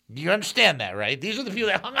 You understand that, right? These are the people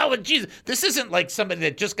that hung out with Jesus. This isn't like somebody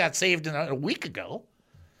that just got saved a week ago.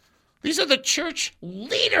 These are the church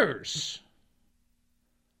leaders.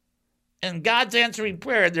 And God's answering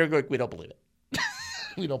prayer, and they're going, we don't believe it.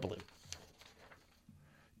 We don't believe it.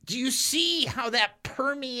 Do you see how that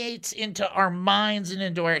permeates into our minds and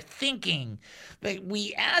into our thinking? That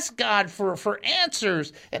we ask God for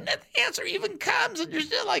answers, and that answer even comes, and you're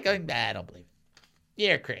still like, I don't believe it.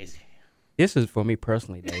 You're crazy. This is for me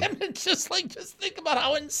personally, Dave. And it's just think about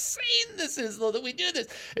how insane this is, though, that we do this.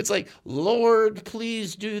 It's like, Lord,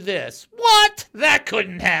 please do this. What? That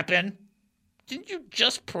couldn't happen. Didn't you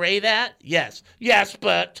just pray that? Yes. Yes,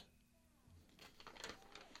 but...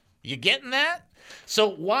 You getting that? So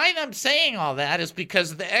why I'm saying all that is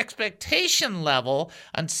because the expectation level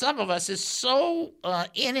on some of us is so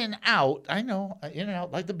in and out. I know, in and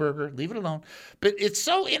out like the burger, leave it alone. But it's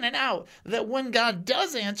so in and out that when God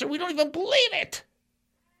does answer, we don't even believe it.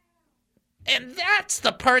 And that's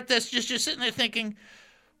the part that's just you're sitting there thinking,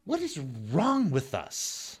 what is wrong with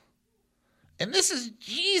us? And this is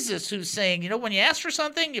Jesus who's saying, when you ask for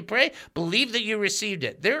something, you pray, believe that you received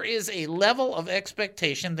it. There is a level of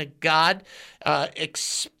expectation that God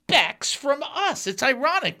expects from us. It's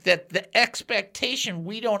ironic that the expectation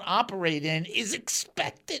we don't operate in is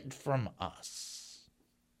expected from us.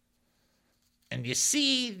 And you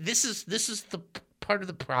see, this is the part of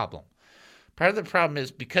the problem. Part of the problem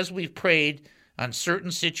is because we've prayed on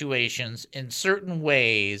certain situations in certain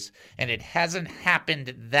ways, and it hasn't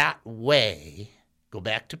happened that way. Go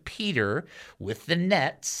back to Peter with the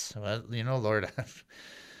nets. Well, Lord,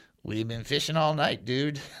 we've been fishing all night,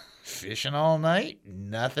 dude. Fishing all night,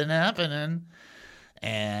 nothing happening.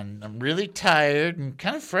 And I'm really tired and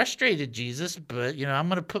kind of frustrated, Jesus, but, I'm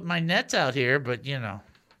going to put my nets out here, but,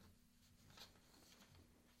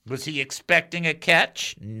 Was he expecting a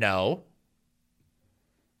catch? No.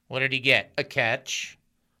 What did he get? A catch.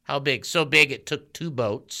 How big? So big it took 2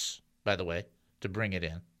 boats, by the way, to bring it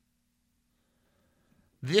in.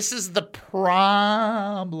 This is the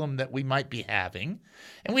problem that we might be having.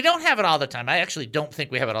 And we don't have it all the time. I actually don't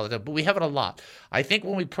think we have it all the time, but we have it a lot. I think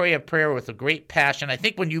when we pray a prayer with a great passion, I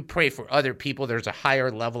think when you pray for other people, there's a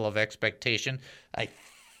higher level of expectation.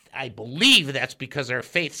 I believe that's because our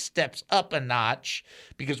faith steps up a notch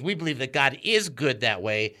because we believe that God is good that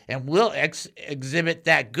way and will exhibit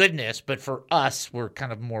that goodness. But for us, we're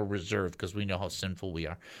kind of more reserved because we know how sinful we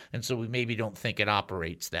are. And so we maybe don't think it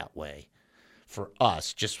operates that way for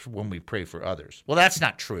us just when we pray for others. Well, that's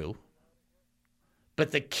not true.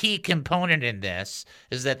 But the key component in this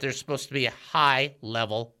is that there's supposed to be a high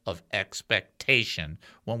level of expectation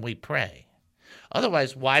when we pray.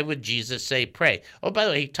 Otherwise, why would Jesus say pray? Oh, by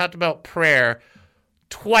the way, he talked about prayer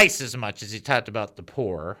twice as much as he talked about the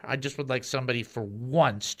poor. I just would like somebody for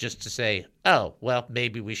once just to say, oh, well,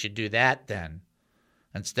 maybe we should do that then.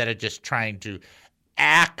 Instead of just trying to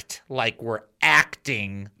act like we're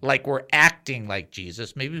acting like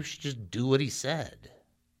Jesus, maybe we should just do what he said.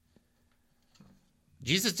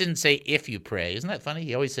 Jesus didn't say if you pray. Isn't that funny?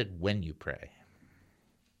 He always said when you pray.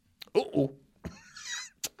 Uh-oh.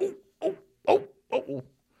 Oh.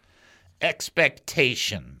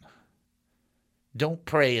 Expectation. Don't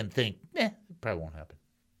pray and think, it probably won't happen.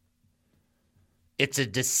 It's a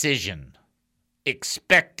decision.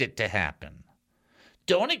 Expect it to happen.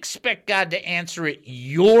 Don't expect God to answer it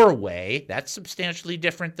your way. That's substantially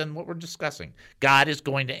different than what we're discussing. God is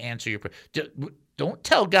going to answer your prayer. Don't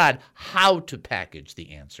tell God how to package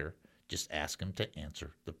the answer. Just ask him to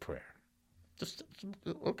answer the prayer.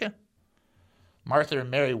 Okay. Martha and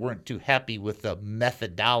Mary weren't too happy with the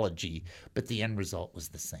methodology, but the end result was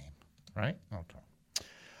the same, right? Okay.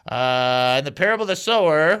 In the parable of the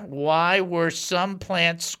sower, why were some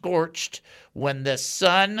plants scorched when the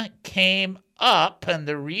sun came up? And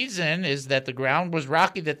the reason is that the ground was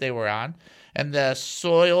rocky that they were on, and the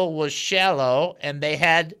soil was shallow, and they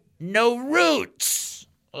had no roots.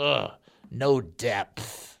 No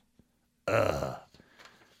depth. And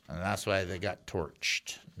that's why they got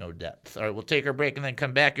torched. No depth. All right, we'll take our break and then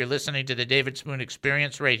come back. You're listening to the David Spoon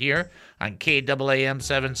Experience right here on KAAM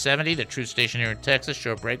 770, the Truth Station here in Texas.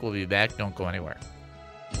 Short break. We'll be back. Don't go anywhere.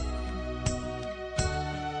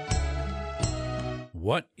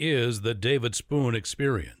 What is the David Spoon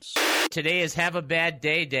Experience? Today is Have a Bad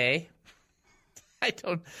Day Day. I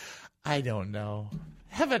don't know.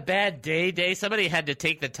 Have a bad day. Somebody had to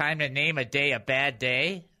take the time to name a day a bad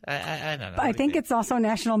day. I don't know. I think it's also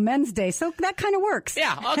National Men's Day, so that kind of works.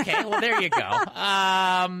 Yeah, okay. Well, there you go.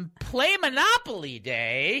 Play Monopoly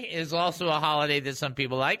Day is also a holiday that some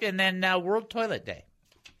people like, and then World Toilet Day.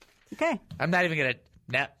 Okay. I'm not even going to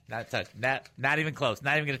not even close.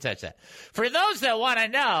 Not even going to touch that. For those that want to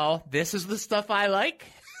know, this is the stuff I like.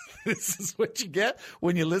 This is what you get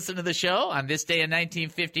when you listen to the show. On this day in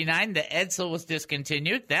 1959, the Edsel was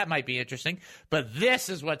discontinued. That might be interesting. But this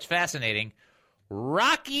is what's fascinating.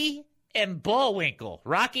 Rocky and Bullwinkle,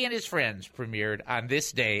 Rocky and his friends, premiered on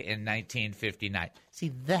this day in 1959.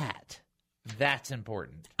 See, that's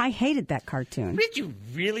important. I hated that cartoon. Did you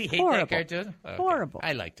really hate that cartoon? Okay. Horrible.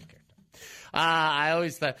 I liked the cartoon. I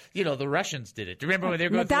always thought, the Russians did it. Do you remember when they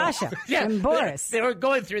were going Natasha through and Boris? They were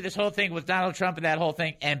going through this whole thing with Donald Trump and that whole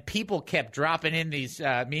thing, and people kept dropping in these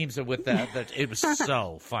memes with it was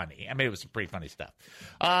so funny. I mean, it was some pretty funny stuff.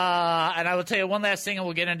 And I will tell you one last thing, and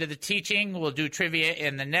we'll get into the teaching. We'll do trivia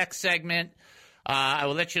in the next segment. I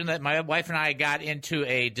will let you know that my wife and I got into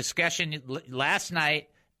a discussion last night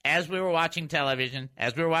as we were watching television,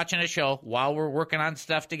 as we were watching a show, while we're working on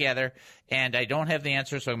stuff together, and I don't have the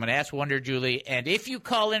answer, so I'm going to ask Wonder Julie. And if you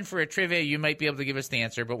call in for a trivia, you might be able to give us the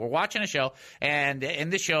answer. But we're watching a show, and in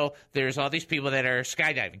the show, there's all these people that are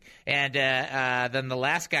skydiving. And then the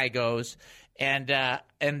last guy goes, and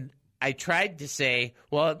I tried to say,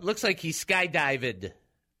 well, it looks like he skydived.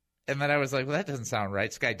 And then I was like, well, that doesn't sound right,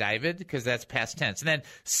 skydived, because that's past tense. And then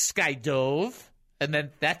skydove. And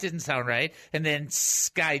then that didn't sound right. And then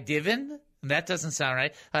skydiven, that doesn't sound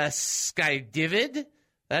right. Skydivid,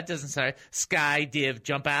 that doesn't sound right. Skydiv,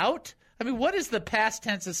 jump out. I mean, what is the past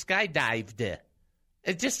tense of skydived?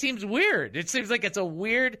 It just seems weird. It seems like it's a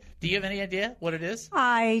weird. Do you have any idea what it is?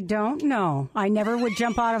 I don't know. I never would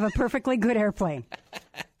jump out of a perfectly good airplane.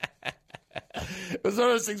 It was one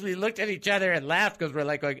of those things we looked at each other and laughed because we're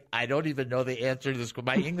like, going, I don't even know the answer to this.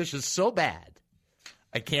 My English is so bad.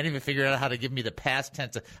 I can't even figure out how to give me the past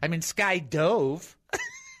tense. I mean, skydove,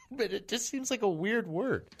 but it just seems like a weird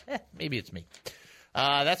word. Maybe it's me.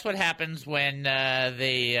 That's what happens when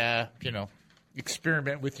they,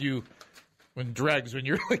 experiment with you when drugs, when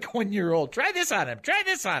you're like 1 year old. Try this on him. Try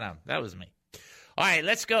this on him. That was me. All right,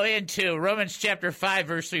 let's go into Romans chapter 5,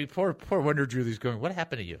 verse 3. Poor Wonder Julie's going, what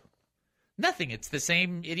happened to you? Nothing. It's the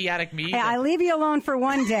same idiotic me. Hey, I leave you alone for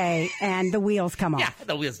one day, and the wheels come off. Yeah,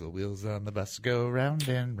 the wheels on the bus go round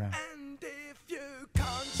and round. And if you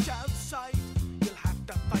can't shout sight, you'll have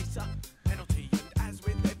to face a penalty. And as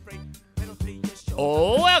with every penalty,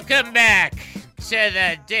 welcome back to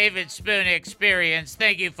the David Spoon Experience.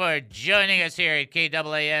 Thank you for joining us here at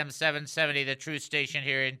KAAM 770, the true station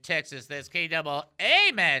here in Texas. That's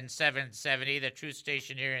KAAM 770, the true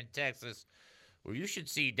station here in Texas. Well, you should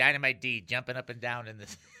see Dynamite D jumping up and down in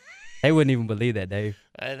this. They wouldn't even believe that, Dave.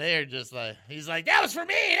 They're just like, he's like, that was for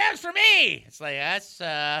me. That was for me. It's like, that's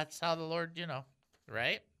how the Lord,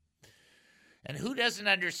 right? And who doesn't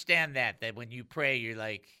understand that when you pray, you're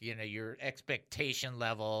like, your expectation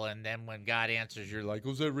level. And then when God answers, you're like,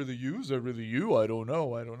 was that really you? Is that really you? I don't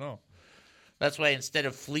know. That's why instead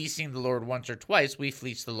of fleecing the Lord once or twice, we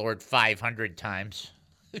fleece the Lord 500 times.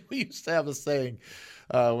 We used to have a saying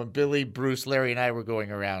when Billy, Bruce, Larry, and I were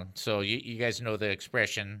going around. So you guys know the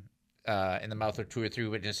expression, in the mouth of 2 or 3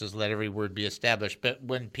 witnesses, let every word be established. But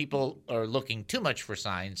when people are looking too much for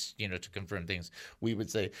signs, to confirm things, we would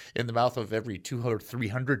say, in the mouth of every 200 or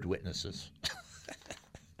 300 witnesses.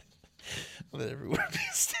 Let every word be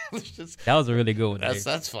established. That was a really good one, Dave.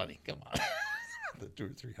 That's funny. Come on. The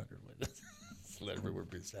 200 or 300 witnesses. Let every word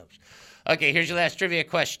be established. Okay, here's your last trivia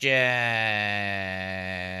question.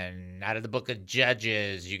 Out of the book of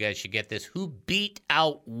Judges, you guys should get this. Who beat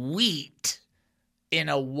out wheat in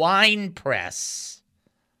a wine press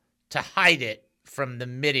to hide it from the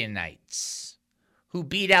Midianites? Who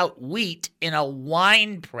beat out wheat in a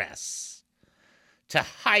wine press to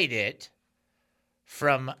hide it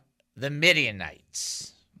from the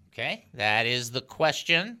Midianites? Okay, that is the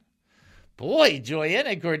question. Boy, Joyanna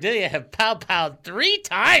and Cordelia have pow-powed 3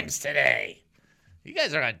 times today. You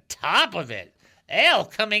guys are on top of it. Ale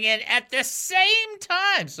coming in at the same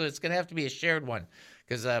time. So it's going to have to be a shared one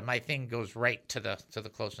because my thing goes right to the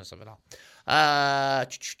closeness of it all.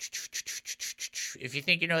 If you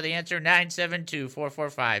think you know the answer,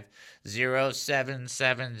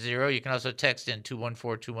 972-445-0770. You can also text in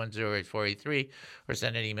 214-210-8483 or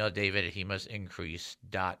send an email,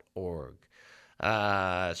 david@hemustincrease.org.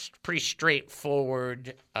 Pretty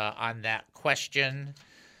straightforward on that question.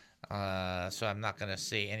 So I'm not going to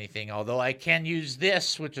say anything, although I can use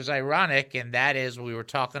this, which is ironic, and that is we were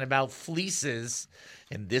talking about fleeces,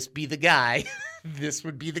 and this be the guy. This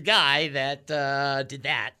would be the guy that did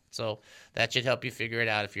that. So that should help you figure it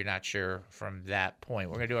out if you're not sure from that point.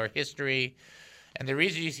 We're going to do our history. And the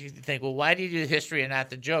reason you think, well, why do you do the history and not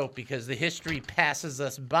the joke? Because the history passes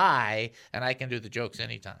us by, and I can do the jokes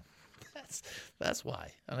anytime. That's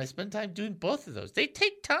why. And I spend time doing both of those. They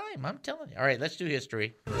take time, I'm telling you. All right, let's do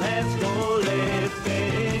history. Let's go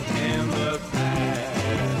living in the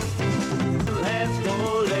past. Let's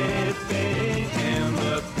go living in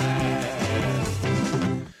the past.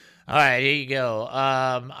 All right, here you go.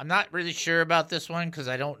 I'm not really sure about this one because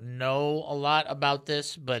I don't know a lot about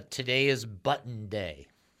this, but today is Button Day.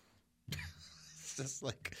 It's just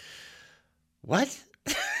like, what?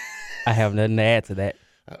 I have nothing to add to that.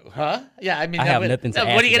 Huh? Yeah, I mean, I have nothing to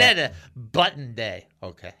add. What are you to gonna that. add to Button Day?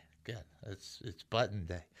 Okay, good. It's Button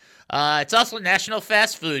Day. It's also National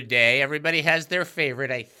Fast Food Day. Everybody has their favorite.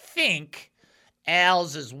 I think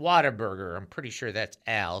Al's is Whataburger. I'm pretty sure that's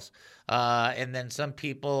Al's. And then some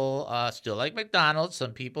people still like McDonald's.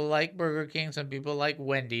 Some people like Burger King. Some people like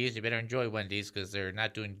Wendy's. You better enjoy Wendy's because they're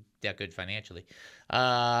not doing that good financially.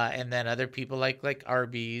 And then other people like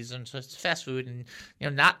Arby's, and so it's fast food.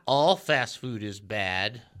 And not all fast food is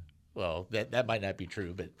bad. Well, that might not be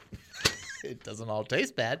true, but it doesn't all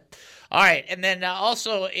taste bad. All right, and then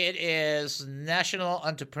also it is National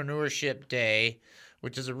Entrepreneurship Day,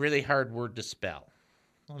 which is a really hard word to spell.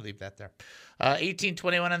 I'll leave that there.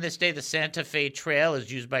 1821 on this day, the Santa Fe Trail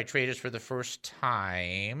is used by traders for the first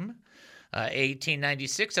time.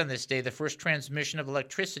 1896 on this day, the first transmission of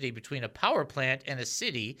electricity between a power plant and a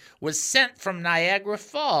city was sent from Niagara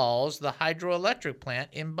Falls, the hydroelectric plant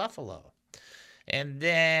in Buffalo. And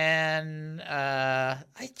then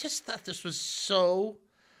I just thought this was so...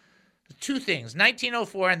 Two things.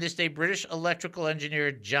 1904, on this day, British electrical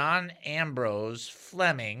engineer John Ambrose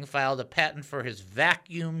Fleming filed a patent for his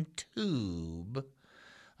vacuum tube,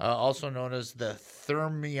 also known as the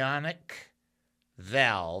thermionic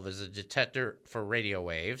valve, as a detector for radio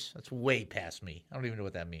waves. That's way past me. I don't even know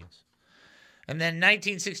what that means. And then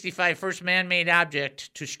 1965, first man-made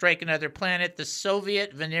object to strike another planet, the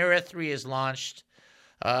Soviet Venera 3 is launched.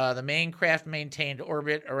 The main craft maintained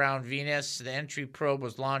orbit around Venus. The entry probe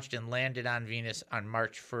was launched and landed on Venus on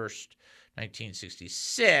March 1st,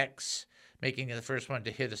 1966, making it the first one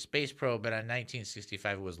to hit a space probe, but on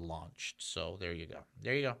 1965 it was launched. So there you go.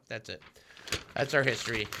 There you go. That's it. That's our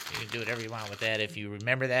history. You can do whatever you want with that. If you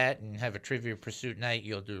remember that and have a Trivia Pursuit night,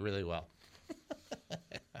 you'll do really well.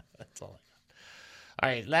 That's all I got. All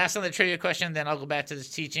right, last on the trivia question, then I'll go back to this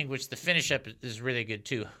teaching, which the finish up is really good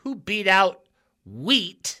too. Who beat out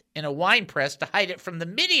wheat in a wine press to hide it from the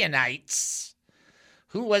Midianites?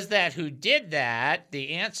 Who was that who did that?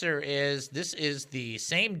 The answer is, this is the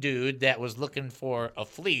same dude that was looking for a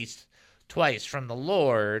fleece twice from the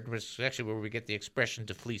Lord, which is actually where we get the expression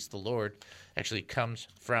to fleece the Lord. Actually comes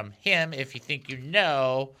from him. If you think you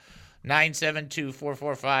know,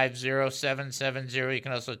 972-445-0770. You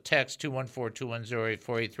can also text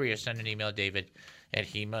 214-210-8483 or send an email,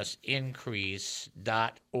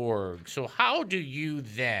 david@hemustincrease.org. So how do you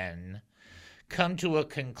then come to a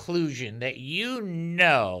conclusion that you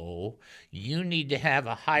know you need to have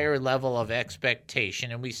a higher level of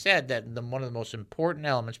expectation? And we said that one of the most important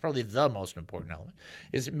elements, probably the most important element,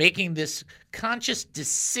 is making this conscious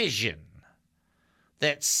decision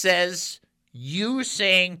that says, you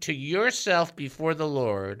saying to yourself before the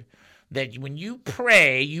Lord that when you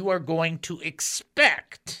pray, you are going to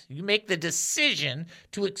expect. You make the decision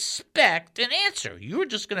to expect an answer. You're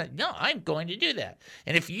just going to, no, I'm going to do that.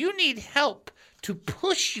 And if you need help to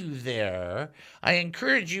push you there, I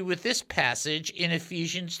encourage you with this passage in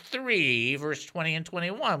Ephesians 3, verse 20 and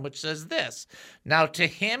 21, which says this: Now to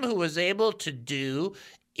him who is able to do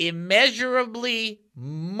immeasurably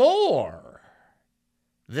more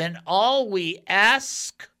than all we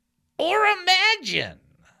ask or imagine,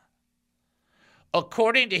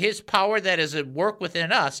 according to his power that is at work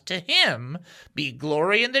within us, to him be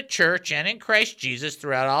glory in the church and in Christ Jesus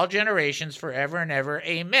throughout all generations, forever and ever.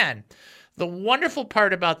 Amen. The wonderful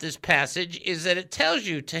part about this passage is that it tells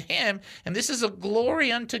you to him, and this is a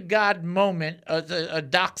glory unto God moment, a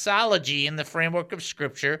doxology in the framework of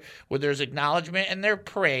Scripture, where there's acknowledgement and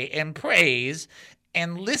praise,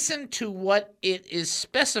 and listen to what it is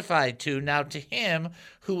specified to. Now to him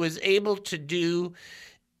who is able to do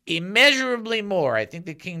immeasurably more. I think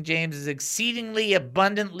the King James is exceedingly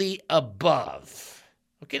abundantly above.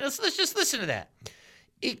 Okay, let's just listen to that.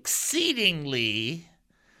 Exceedingly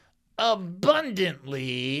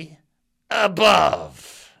abundantly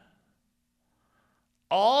above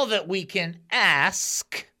all that we can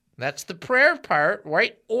ask. That's the prayer part,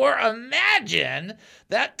 right? Or imagine.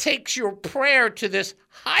 That takes your prayer to this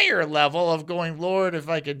higher level of going, Lord, if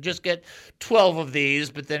I could just get 12 of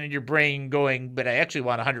these, but then in your brain going, but I actually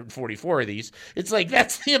want 144 of these. It's like,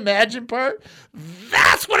 that's the imagine part.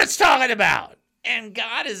 That's what it's talking about. And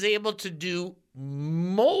God is able to do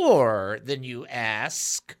more than you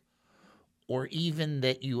ask or even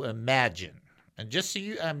that you imagine. And just so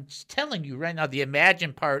I'm telling you right now, the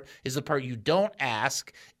imagine part is the part you don't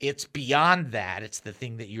ask. It's beyond that. It's the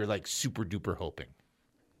thing that you're like super duper hoping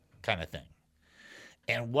kind of thing.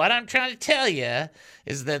 And what I'm trying to tell you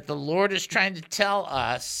is that the Lord is trying to tell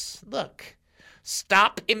us, look,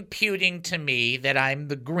 stop imputing to me that I'm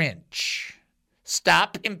the Grinch.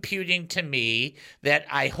 Stop imputing to me that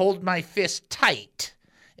I hold my fist tight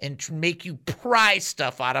and make you pry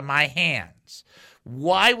stuff out of my hands.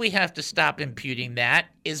 Why we have to stop imputing that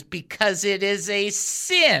is because it is a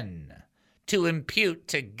sin to impute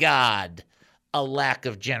to God a lack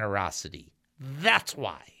of generosity. That's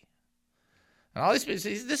why. And all these people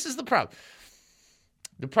say, this is the problem.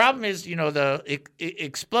 The problem is, the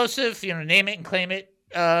explosive, name it and claim it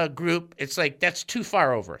group. It's like, that's too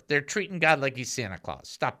far over. They're treating God like he's Santa Claus.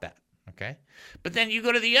 Stop that, okay? But then you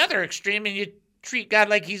go to the other extreme and you treat God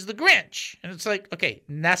like he's the Grinch. And it's like, okay,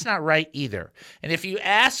 that's not right either. And if you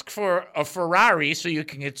ask for a Ferrari so you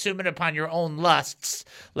can consume it upon your own lusts,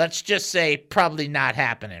 let's just say probably not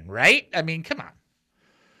happening, right? I mean, come on.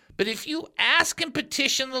 But if you ask and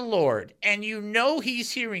petition the Lord and you know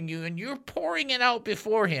he's hearing you and you're pouring it out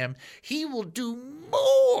before him, he will do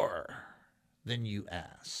more than you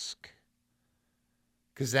ask.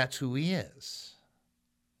 Because that's who he is.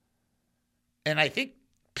 And I think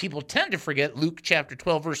people tend to forget Luke chapter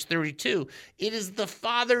 12, verse 32. It is the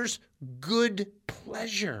Father's good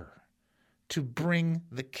pleasure to bring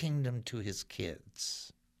the kingdom to his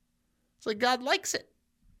kids. It's like God likes it.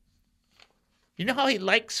 You know how he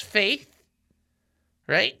likes faith,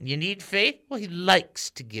 right? You need faith? Well, he likes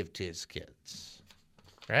to give to his kids,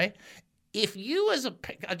 right? If you as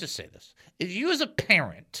I'll just say this. If you as a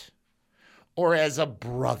parent or as a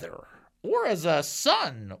brother or as a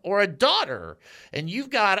son or a daughter, and you've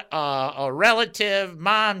got a relative,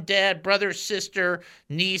 mom, dad, brother, sister,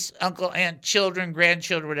 niece, uncle, aunt, children,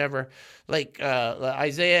 grandchildren, whatever, like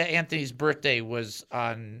Isaiah Anthony's birthday was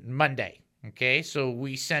on Monday. Okay, so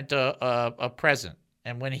we sent a present,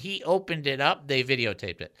 and when he opened it up, they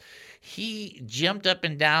videotaped it. He jumped up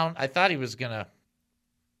and down. I thought he was gonna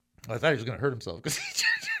hurt himself because he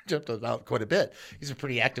jumped about quite a bit. He's a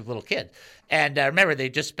pretty active little kid, and remember they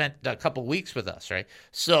just spent a couple weeks with us, right?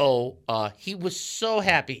 So he was so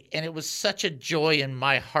happy, and it was such a joy in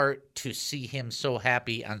my heart to see him so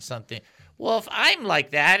happy on something. Well, if I'm like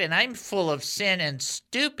that and I'm full of sin and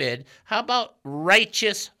stupid, how about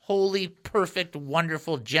righteous, holy, perfect,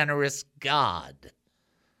 wonderful, generous God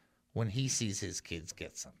when he sees his kids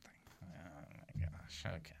get something? Oh, my gosh.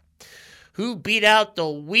 Okay. Who beat out the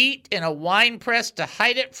wheat in a wine press to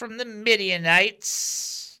hide it from the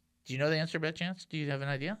Midianites? Do you know the answer by chance? Do you have an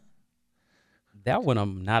idea? That one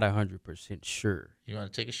I'm not 100% sure. You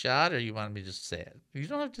want to take a shot or you want me to just say it? You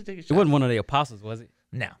don't have to take a shot. It wasn't one of the apostles, was it?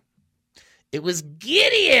 No. It was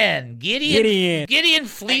Gideon. Gideon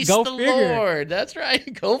fleeced the Lord. That's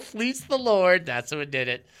right. Go fleece the Lord. That's what did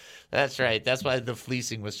it. That's right. That's why the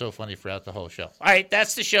fleecing was so funny throughout the whole show. All right,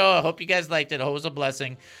 that's the show. I hope you guys liked it. I hope it was a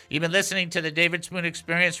blessing. You've been listening to the David Spoon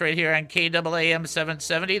Experience right here on KAAM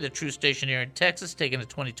 770, the true station here in Texas, taking a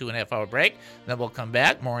 22.5-hour break. Then we'll come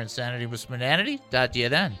back. More Insanity with Spoonanity. Talk to you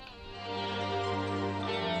then.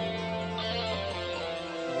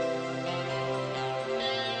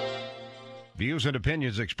 Views and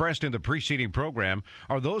opinions expressed in the preceding program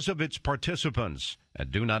are those of its participants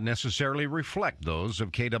and do not necessarily reflect those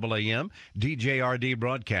of KAAM, DJRD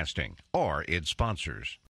Broadcasting, or its sponsors.